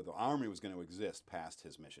 even though the army was going to exist past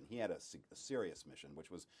his mission. He had a serious mission,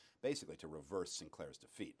 which was basically to reverse Sinclair's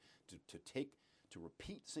defeat, to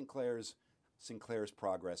repeat Sinclair's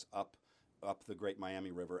progress up the Great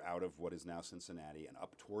Miami River out of what is now Cincinnati and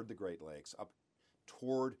up toward the Great Lakes, up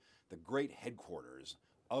toward the great headquarters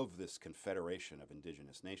of this confederation of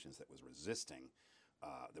indigenous nations that was resisting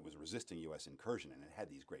U.S. incursion, and it had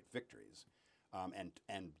these great victories,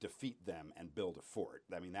 and defeat them and build a fort.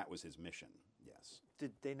 I mean, that was his mission. Yes.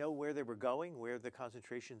 Did they know where they were going, where the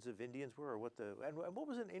concentrations of Indians were, or and what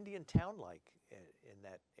was an Indian town like in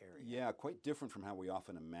that area? Yeah, quite different from how we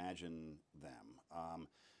often imagine them.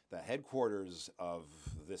 The headquarters of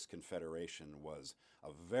this confederation was a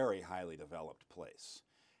very highly developed place.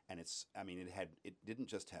 And it didn't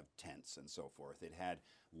just have tents and so forth. It had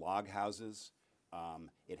log houses.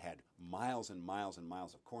 It had miles and miles and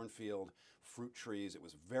miles of cornfield, fruit trees. It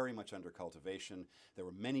was very much under cultivation. There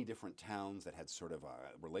were many different towns that had sort of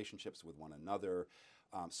relationships with one another.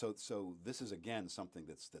 So this is again something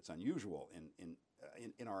that's unusual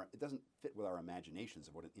in our. It doesn't fit with our imaginations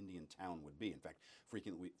of what an Indian town would be. In fact,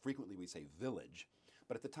 frequently we say village,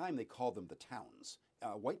 but at the time they called them the towns.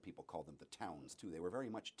 White people called them the towns too. They were very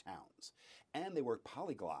much towns, and they were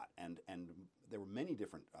polyglot, and there were many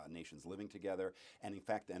different nations living together. And in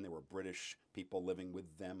fact, then there were British people living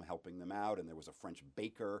with them, helping them out, and there was a French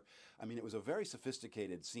baker. I mean, it was a very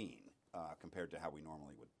sophisticated scene compared to how we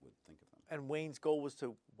normally would think of them. And Wayne's goal was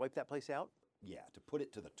to wipe that place out? Yeah, to put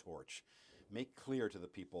it to the torch, make clear to the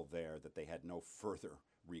people there that they had no further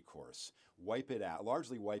recourse, wipe it out,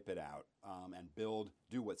 largely wipe it out, and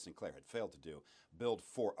do what Sinclair had failed to do, build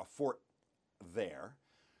a fort there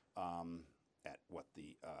at what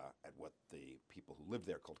the people who lived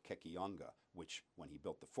there called Kekiunga, which when he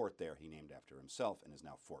built the fort there, he named after himself and is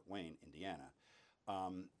now Fort Wayne, Indiana.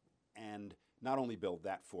 And not only build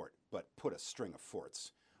that fort, but put a string of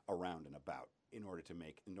forts around and about in order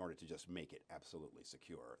to just make it absolutely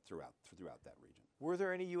secure throughout that region. Were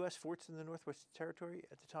there any U.S. forts in the Northwest Territory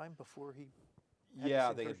at the time before he?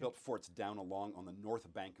 Yeah, they had built forts down on the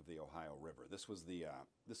north bank of the Ohio River. This was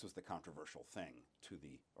the controversial thing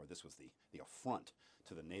this was the affront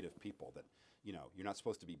to the native people that, you're not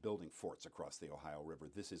supposed to be building forts across the Ohio River.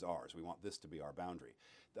 This is ours. We want this to be our boundary.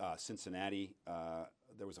 Cincinnati,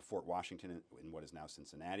 there was a Fort Washington in what is now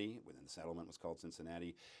Cincinnati. Within the settlement was called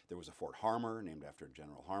Cincinnati. There was a Fort Harmar named after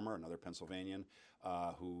General Harmar, another Pennsylvanian,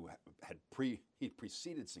 who had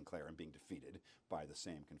preceded Sinclair in being defeated by the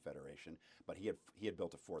same Confederation. But he had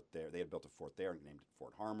built a fort there. They had built a fort there and named it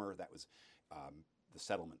Fort Harmar. That was the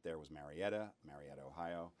settlement there was Marietta,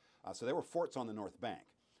 Ohio. So there were forts on the north bank.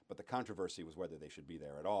 But the controversy was whether they should be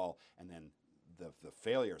there at all. And then the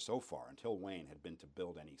failure so far, until Wayne, had been to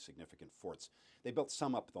build any significant forts. They built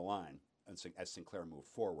some up the line as Sinclair moved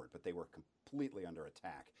forward, but they were completely under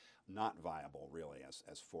attack, not viable really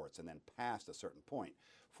as forts. And then past a certain point,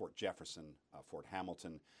 Fort Jefferson, Fort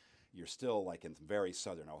Hamilton, you're still like in very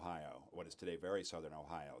southern Ohio, what is today very southern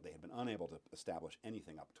Ohio. They had been unable to establish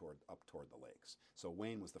anything up toward the lakes. So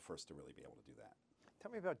Wayne was the first to really be able to do that.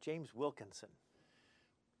 Tell me about James Wilkinson.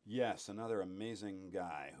 Yes, another amazing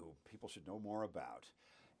guy who people should know more about.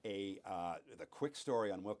 The quick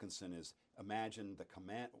story on Wilkinson is, imagine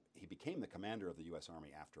he became the commander of the U.S. Army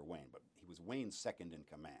after Wayne, but he was Wayne's second in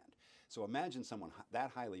command. So imagine someone that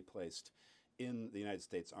highly placed in the United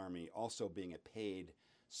States Army also being a paid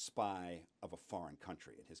spy of a foreign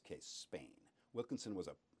country, in his case, Spain. Wilkinson was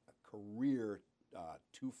a career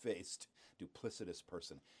two-faced, duplicitous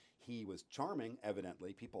person. He was charming,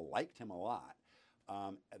 evidently. People liked him a lot.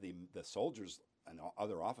 The soldiers and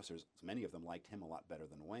other officers, many of them liked him a lot better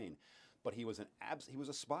than Wayne, but he was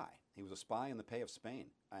a spy. He was a spy in the pay of Spain,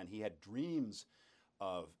 and he had dreams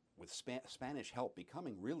of, with Spanish help,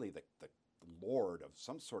 becoming really the lord of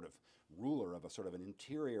some sort of ruler of a sort of an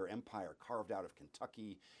interior empire carved out of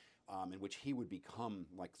Kentucky, in which he would become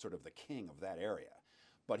like sort of the king of that area.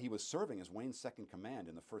 But he was serving as Wayne's second command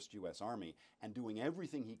in the 1st U.S. Army and doing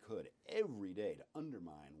everything he could every day to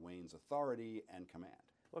undermine Wayne's authority and command.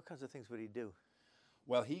 What kinds of things would he do?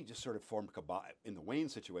 Well, he just sort of formed cabal. In the Wayne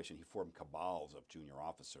situation, he formed cabals of junior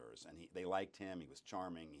officers, and they liked him. He was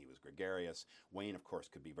charming. He was gregarious. Wayne, of course,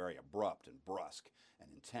 could be very abrupt and brusque and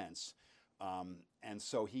intense. And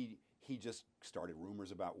so he just started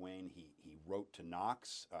rumors about Wayne. He wrote to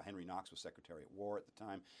Knox. Henry Knox was Secretary at War at the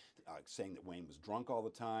time, saying that Wayne was drunk all the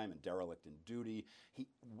time and derelict in duty.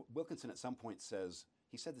 Wilkinson at some point says,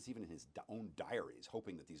 he said this even in his own diaries,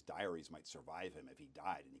 hoping that these diaries might survive him if he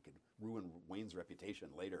died and he could ruin Wayne's reputation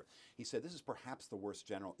later. He said, this is perhaps the worst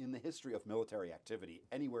general in the history of military activity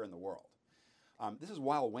anywhere in the world. This is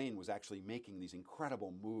while Wayne was actually making these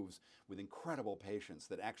incredible moves with incredible patience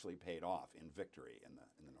that actually paid off in victory in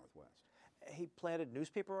the Northwest. He planted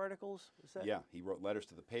newspaper articles? Is that? Yeah, he wrote letters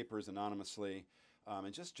to the papers anonymously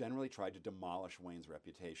and just generally tried to demolish Wayne's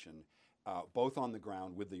reputation, both on the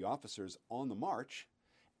ground with the officers on the march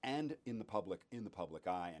and in the public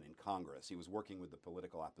eye and in Congress. He was working with the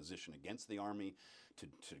political opposition against the Army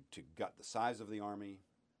to gut the size of the Army.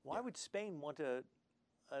 Why would Spain want a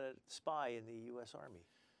spy in the U.S. Army?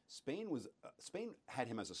 Spain had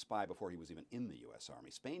him as a spy before he was even in the U.S.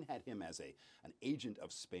 Army. Spain had him as an agent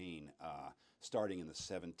of Spain starting in the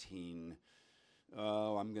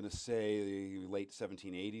I'm going to say the late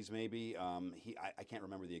 1780s maybe. I can't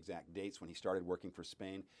remember the exact dates when he started working for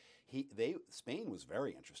Spain. Spain was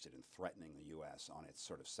very interested in threatening the U.S. on its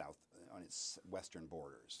sort of on its western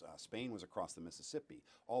borders. Spain was across the Mississippi.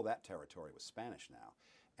 All that territory was Spanish now.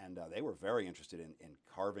 And they were very interested in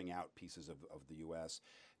carving out pieces of the U.S.,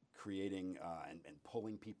 creating and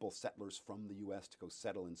pulling settlers from the U.S. to go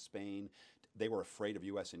settle in Spain. They were afraid of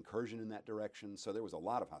U.S. incursion in that direction, so there was a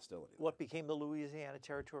lot of hostility. What became the Louisiana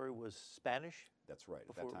Territory was Spanish? That's right.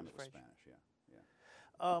 At that time it was Spanish,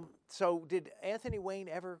 yeah. So did Anthony Wayne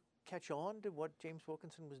ever catch on to what James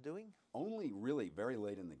Wilkinson was doing? Only really very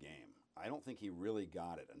late in the game. I don't think he really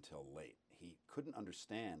got it until late. He couldn't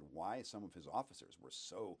understand why some of his officers were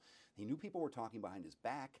so... He knew people were talking behind his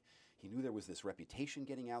back. He knew there was this reputation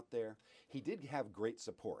getting out there. He did have great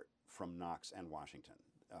support from Knox and Washington.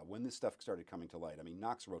 When this stuff started coming to light, I mean,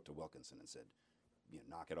 Knox wrote to Wilkinson and said,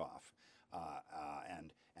 knock it off.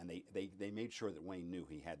 And they made sure that Wayne knew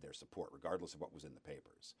he had their support, regardless of what was in the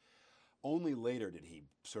papers. Only later did he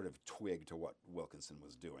sort of twig to what Wilkinson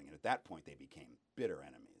was doing, and at that point they became bitter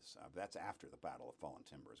enemies. That's after the Battle of Fallen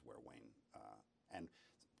Timbers, where Wayne, and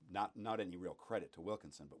not any real credit to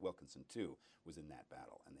Wilkinson, but Wilkinson too was in that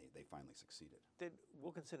battle, and they finally succeeded. Did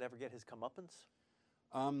Wilkinson ever get his comeuppance?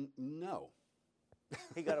 No.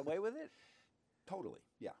 He got away with it? Totally,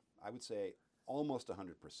 yeah. I would say almost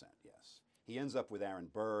 100%, yes. He ends up with Aaron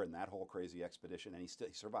Burr and that whole crazy expedition, and he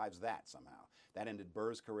survives that somehow. That ended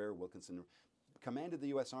Burr's career. Wilkinson commanded the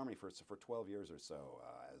U.S. Army for 12 years or so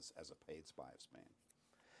as a paid spy of Spain.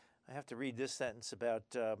 I have to read this sentence about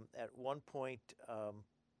at one point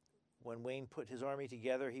when Wayne put his army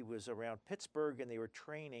together, he was around Pittsburgh and they were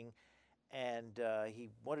training, and he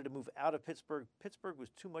wanted to move out of Pittsburgh. Pittsburgh was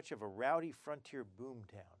too much of a rowdy frontier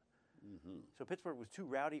boomtown. Mm-hmm. So Pittsburgh was too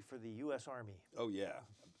rowdy for the U.S. Army. Oh yeah,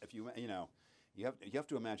 if you have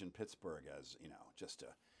to imagine Pittsburgh as just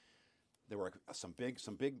there were some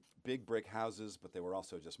big brick houses, but they were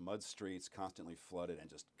also just mud streets, constantly flooded, and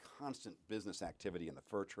just constant business activity in the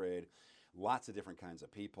fur trade. Lots of different kinds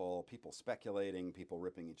of people speculating, people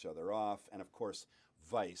ripping each other off, and of course,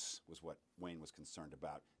 vice was what Wayne was concerned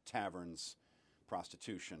about. Taverns,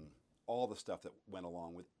 prostitution, all the stuff that went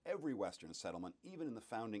along with every Western settlement, even in the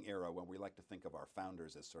founding era when we like to think of our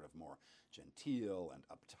founders as sort of more genteel and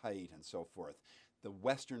uptight and so forth. The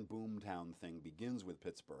Western boomtown thing begins with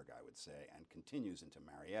Pittsburgh, I would say, and continues into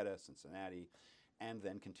Marietta, Cincinnati, and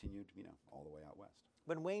then continued, all the way out west.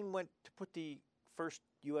 When Wayne went to put the first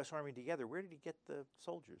U.S. Army together, where did he get the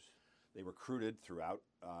soldiers? They recruited throughout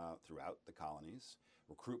the colonies.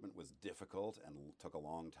 Recruitment was difficult and took a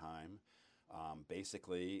long time.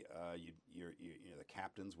 Basically, the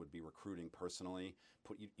captains would be recruiting personally.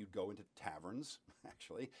 You'd go into taverns,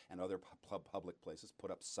 actually, and other public places,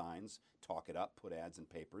 put up signs, talk it up, put ads in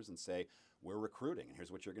papers, and say, we're recruiting, and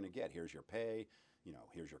here's what you're going to get. Here's your pay,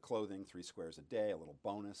 here's your clothing, 3 squares a day, a little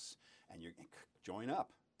bonus, and you join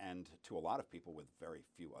up. And to a lot of people with very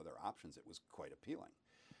few other options, it was quite appealing.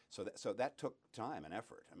 So that took time and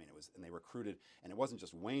effort. I mean, and they recruited, and it wasn't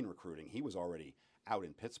just Wayne recruiting. He was already out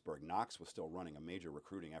in Pittsburgh. Knox was still running a major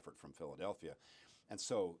recruiting effort from Philadelphia. And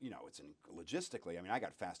so, it's logistically, I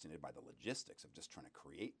got fascinated by the logistics of just trying to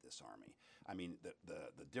create this army. I mean,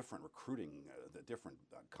 the different recruiting, the different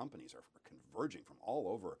companies are converging from all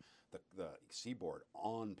over the seaboard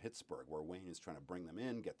on Pittsburgh, where Wayne is trying to bring them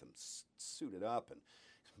in, get them suited up and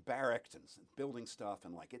barracked and building stuff,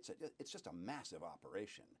 and it's just a massive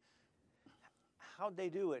operation. How'd they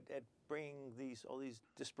do it at bringing all these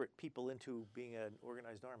disparate people into being an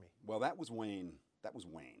organized army? Well, that was Wayne.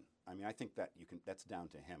 I think that that's down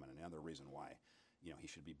to him, and another reason why he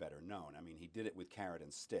should be better known. He did it with carrot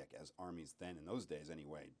and stick, as armies then, in those days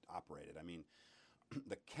anyway, operated.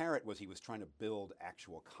 The carrot was he was trying to build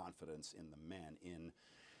actual confidence in the men.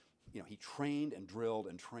 He trained and drilled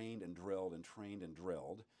and trained and drilled and trained and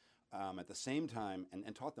drilled at the same time,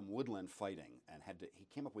 and taught them woodland fighting, and he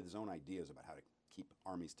came up with his own ideas about how to keep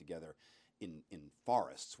armies together in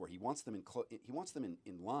forests, where he wants them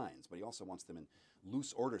in lines, but he also wants them in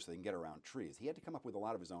loose order so they can get around trees. He had to come up with a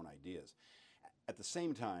lot of his own ideas. At the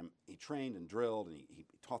same time, he trained and drilled, and he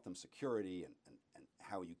taught them security and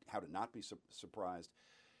how to not be surprised.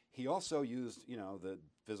 He also used, the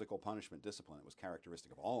physical punishment discipline that was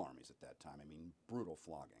characteristic of all armies at that time. Brutal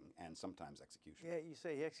flogging and sometimes execution. Yeah, you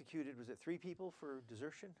say he executed, was it 3 people for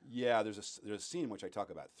desertion? Yeah, there's a scene in which I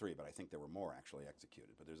talk about 3, but I think there were more actually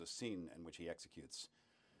executed. But there's a scene in which he executes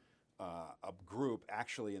a group.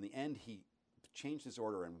 Actually, in the end, he changed his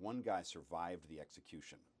order, and one guy survived the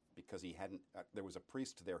execution because he hadn't. There was a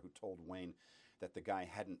priest there who told Wayne that the guy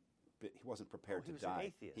hadn't. He wasn't prepared to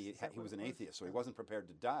die. He was an atheist. He was an atheist, so he wasn't prepared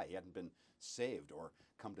to die. He hadn't been saved or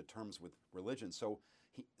come to terms with religion. So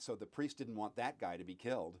the priest didn't want that guy to be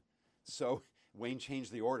killed. So Wayne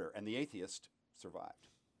changed the order, and the atheist survived.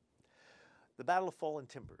 The Battle of Fallen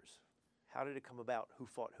Timbers. How did it come about? Who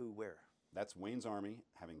fought who, where? That's Wayne's army,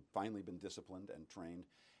 having finally been disciplined and trained,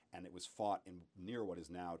 and it was fought near what is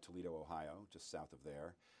now Toledo, Ohio, just south of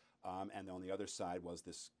there. And on the other side was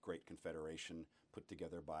this great confederation put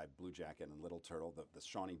together by Blue Jacket and Little Turtle, the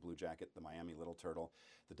Shawnee Blue Jacket, the Miami Little Turtle,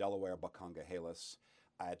 the Delaware Buckongahelas.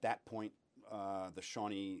 At that point, the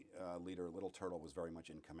Shawnee leader, Little Turtle, was very much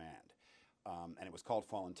in command. And it was called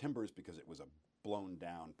Fallen Timbers because it was a blown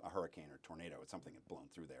down, a hurricane or tornado, something had blown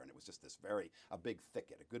through there, and it was just a big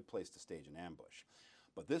thicket, a good place to stage an ambush.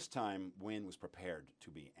 But this time, Wayne was prepared to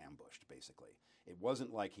be ambushed, basically. It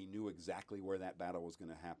wasn't like he knew exactly where that battle was going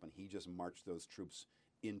to happen. He just marched those troops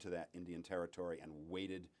into that Indian territory and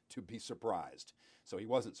waited to be surprised. So he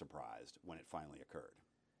wasn't surprised when it finally occurred.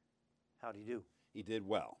 How'd he do? He did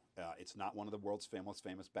well. It's not one of the world's most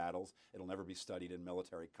famous battles. It'll never be studied in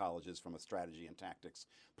military colleges from a strategy and tactics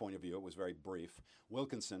point of view. It was very brief.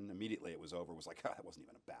 Wilkinson, immediately it was over, was like, that wasn't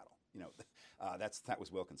even a battle. That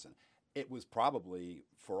was Wilkinson. It was probably,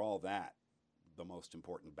 for all that, the most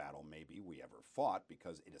important battle maybe we ever fought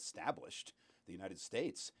because it established the United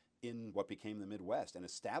States in what became the Midwest and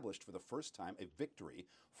established for the first time a victory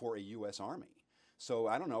for a U.S. Army. So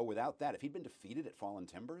I don't know, without that, if he'd been defeated at Fallen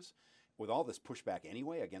Timbers, with all this pushback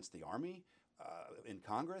anyway against the Army in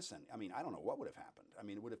Congress, and I don't know what would have happened.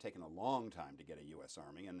 It would have taken a long time to get a U.S.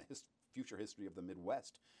 Army, and the future history of the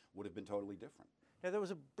Midwest would have been totally different. Now, there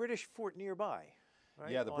was a British fort nearby,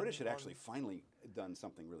 right? Yeah, the British had actually finally done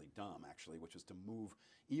something really dumb, actually, which was to move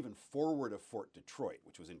even forward of Fort Detroit,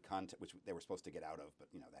 which was which they were supposed to get out of, but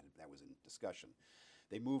that was in discussion.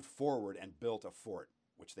 They moved forward and built a fort,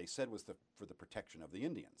 which they said was for the protection of the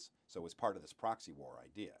Indians. So it was part of this proxy war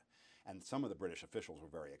idea. And some of the British officials were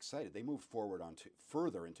very excited. They moved forward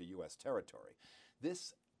further into U.S. territory.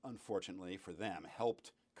 This, unfortunately for them,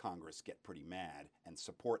 helped Congress get pretty mad and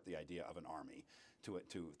support the idea of an army to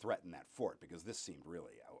threaten that fort, because this seemed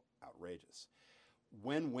really outrageous.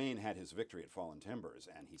 When Wayne had his victory at Fallen Timbers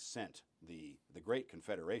and he sent the great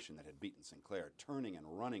Confederation that had beaten Sinclair turning and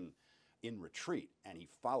running in retreat, and he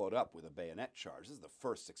followed up with a bayonet charge. This is the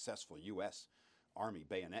first successful U.S. Army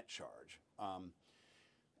bayonet charge.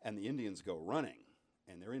 And the Indians go running,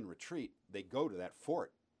 and they're in retreat. They go to that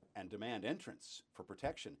fort and demand entrance for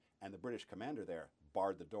protection, and the British commander there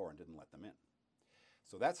barred the door and didn't let them in.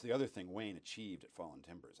 So that's the other thing Wayne achieved at Fallen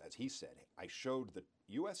Timbers. As he said, I showed the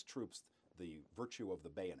U.S. troops the virtue of the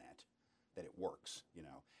bayonet, that it works,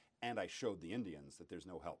 and I showed the Indians that there's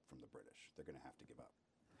no help from the British. They're going to have to give up.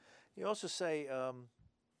 You also say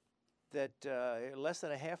that less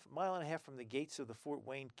than mile and a half from the gates of the Fort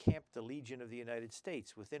Wayne camped the Legion of the United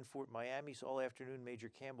States. Within Fort Miami, all afternoon, Major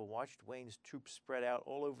Campbell watched Wayne's troops spread out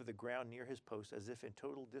all over the ground near his post as if in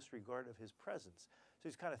total disregard of his presence. So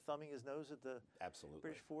he's kind of thumbing his nose at the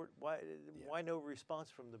British fort. Why no response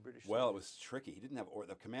from the British? Well, soldiers? It was tricky. He didn't have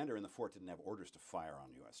the commander in the fort didn't have orders to fire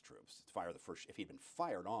on U.S. troops. To fire the first. If he'd been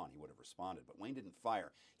fired on, he would have responded. But Wayne didn't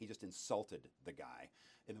fire. He just insulted the guy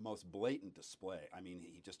in the most blatant display.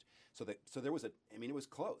 He just so there was it was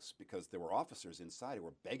close because there were officers inside who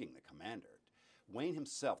were begging the commander. Wayne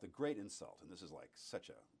himself, the great insult, and this is like such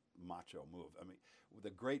a macho move. The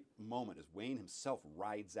great moment is Wayne himself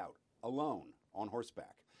rides out alone on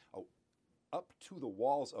horseback up to the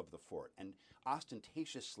walls of the fort and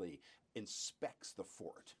ostentatiously inspects the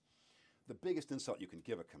fort. The biggest insult you can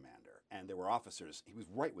give a commander, and there were officers, he was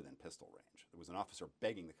right within pistol range. There was an officer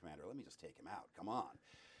begging the commander, let me just take him out, come on.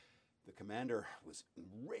 The commander was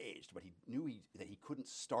enraged, but he knew that he couldn't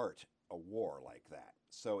start a war like that.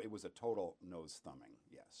 So it was a total nose thumbing,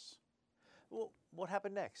 yes. Well, what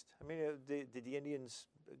happened next? Did the Indians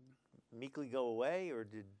meekly go away, or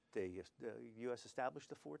did the U.S. establish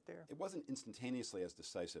the fort there? It wasn't instantaneously as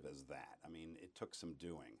decisive as that. It took some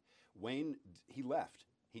doing. Wayne, he left.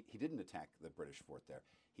 He didn't attack the British fort there.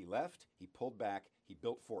 He left, he pulled back, he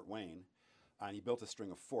built Fort Wayne, and he built a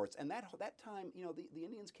string of forts. And that time, the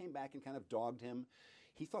Indians came back and kind of dogged him.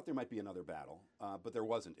 He thought there might be another battle, but there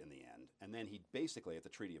wasn't in the end. And then he basically, at the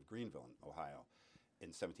Treaty of Greenville in Ohio in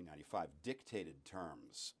 1795, dictated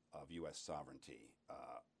terms of U.S. sovereignty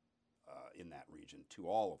in that region to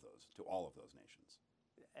all of those nations.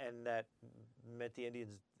 And that meant the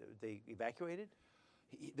Indians, they evacuated?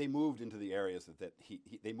 They moved into the areas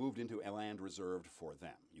they moved into a land reserved for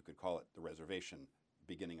them. You could call it the reservation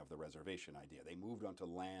beginning of the reservation idea. They moved onto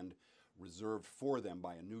land reserved for them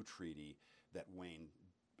by a new treaty that Wayne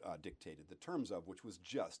dictated the terms of, which was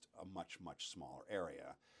just a much, much smaller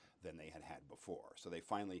area than they had had before. So they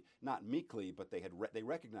finally, not meekly, but they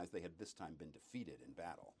recognized they had this time been defeated in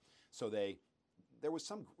battle. So there was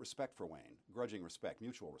some respect for Wayne, grudging respect,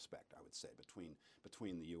 mutual respect, I would say,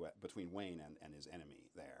 between Wayne and his enemy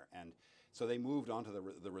there. And so they moved onto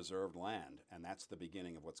the reserved land, and that's the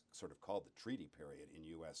beginning of what's sort of called the treaty period in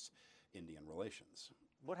U.S. Indian relations.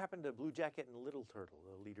 What happened to Blue Jacket and Little Turtle,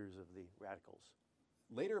 the leaders of the radicals?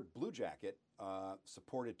 Later, Blue Jacket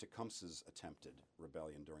supported Tecumseh's attempted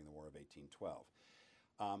rebellion during the War of 1812.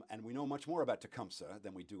 And we know much more about Tecumseh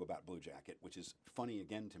than we do about Blue Jacket, which is funny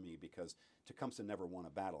again to me because Tecumseh never won a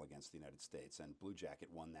battle against the United States, and Blue Jacket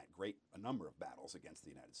won a number of battles against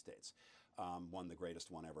the United States. Won the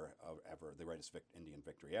greatest one ever, the greatest Indian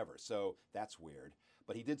victory ever. So that's weird.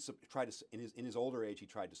 But he did try to, in his older age, he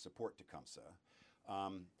tried to support Tecumseh.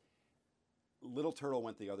 Little Turtle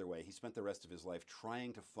went the other way. He spent the rest of his life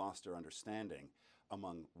trying to foster understanding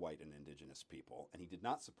among white and indigenous people, and he did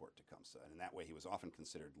not support Tecumseh. And in that way, he was often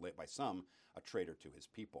considered, by some, a traitor to his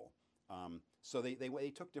people. So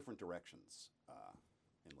they took different directions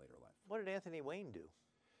in later life. What did Anthony Wayne do?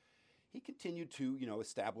 He continued to,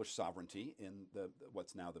 establish sovereignty in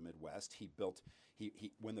what's now the Midwest.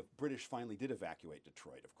 When the British finally did evacuate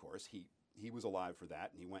Detroit, of course, he was alive for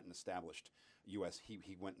that, and he went and established U.S.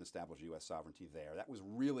 U.S. sovereignty there. That was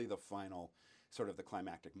really the final, sort of the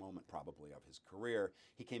climactic moment, probably, of his career.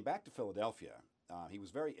 He came back to Philadelphia. He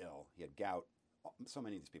was very ill. He had gout. So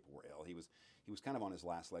many of these people were ill. He was kind of on his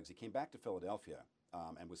last legs. He came back to Philadelphia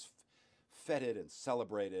and was feted and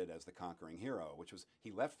celebrated as the conquering hero.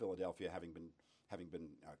 He left Philadelphia having been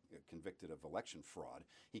convicted of election fraud.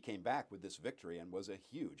 He came back with this victory and was a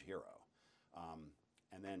huge hero.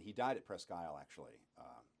 And then he died at Presque Isle, actually.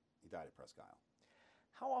 He died at Presque Isle.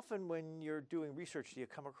 How often when you're doing research do you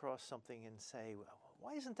come across something and say, well,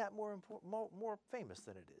 why isn't that more famous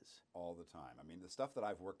than it is? All the time. I mean, the stuff that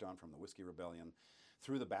I've worked on from the Whiskey Rebellion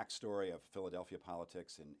through the backstory of Philadelphia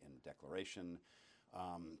politics in Declaration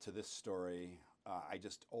to this story, I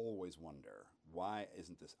just always wonder, why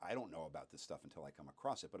isn't this? I don't know about this stuff until I come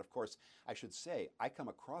across it. But of course, I should say, I come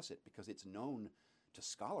across it because it's known to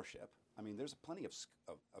scholarship. I mean, there's plenty of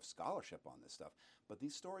scholarship on this stuff, but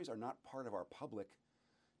these stories are not part of our public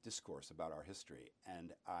discourse about our history,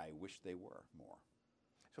 and I wish they were more.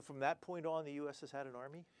 So from that point on, the U.S. has had an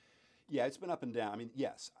army? Yeah, it's been up and down. I mean,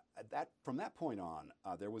 yes, from that point on,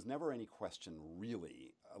 there was never any question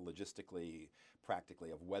really, logistically,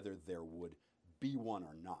 practically, of whether there would be one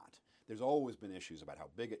or not. There's always been issues about how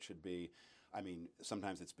big it should be. I mean,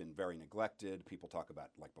 sometimes it's been very neglected. People talk about,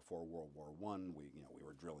 like, before World War I, we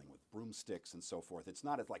were drilling with broomsticks and so forth. It's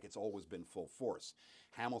not like it's always been full force.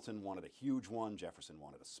 Hamilton wanted a huge one. Jefferson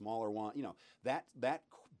wanted a smaller one. That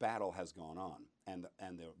battle has gone on, and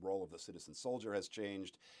the role of the citizen soldier has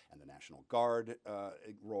changed, and the National Guard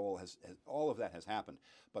role has all of that has happened.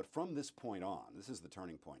 But from this point on, this is the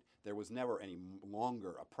turning point. There was never any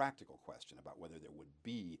longer a practical question about whether there would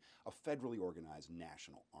be a federally organized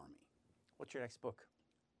national army. What's your next book?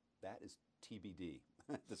 That is TBD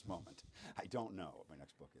at this moment. I don't know what my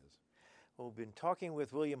next book is. Well, we've been talking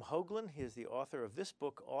with William Hoagland. He is the author of this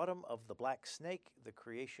book, Autumn of the Black Snake, The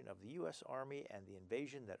Creation of the U.S. Army and the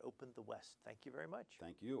Invasion That Opened the West. Thank you very much.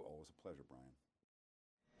 Thank you. Always a pleasure, Brian.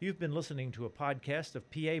 You've been listening to a podcast of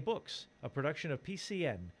PA Books, a production of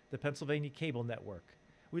PCN, the Pennsylvania Cable Network.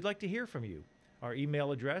 We'd like to hear from you. Our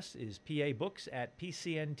email address is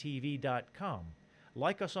pabooks@pcntv.com.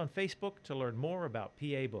 Like us on Facebook to learn more about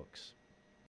PA Books.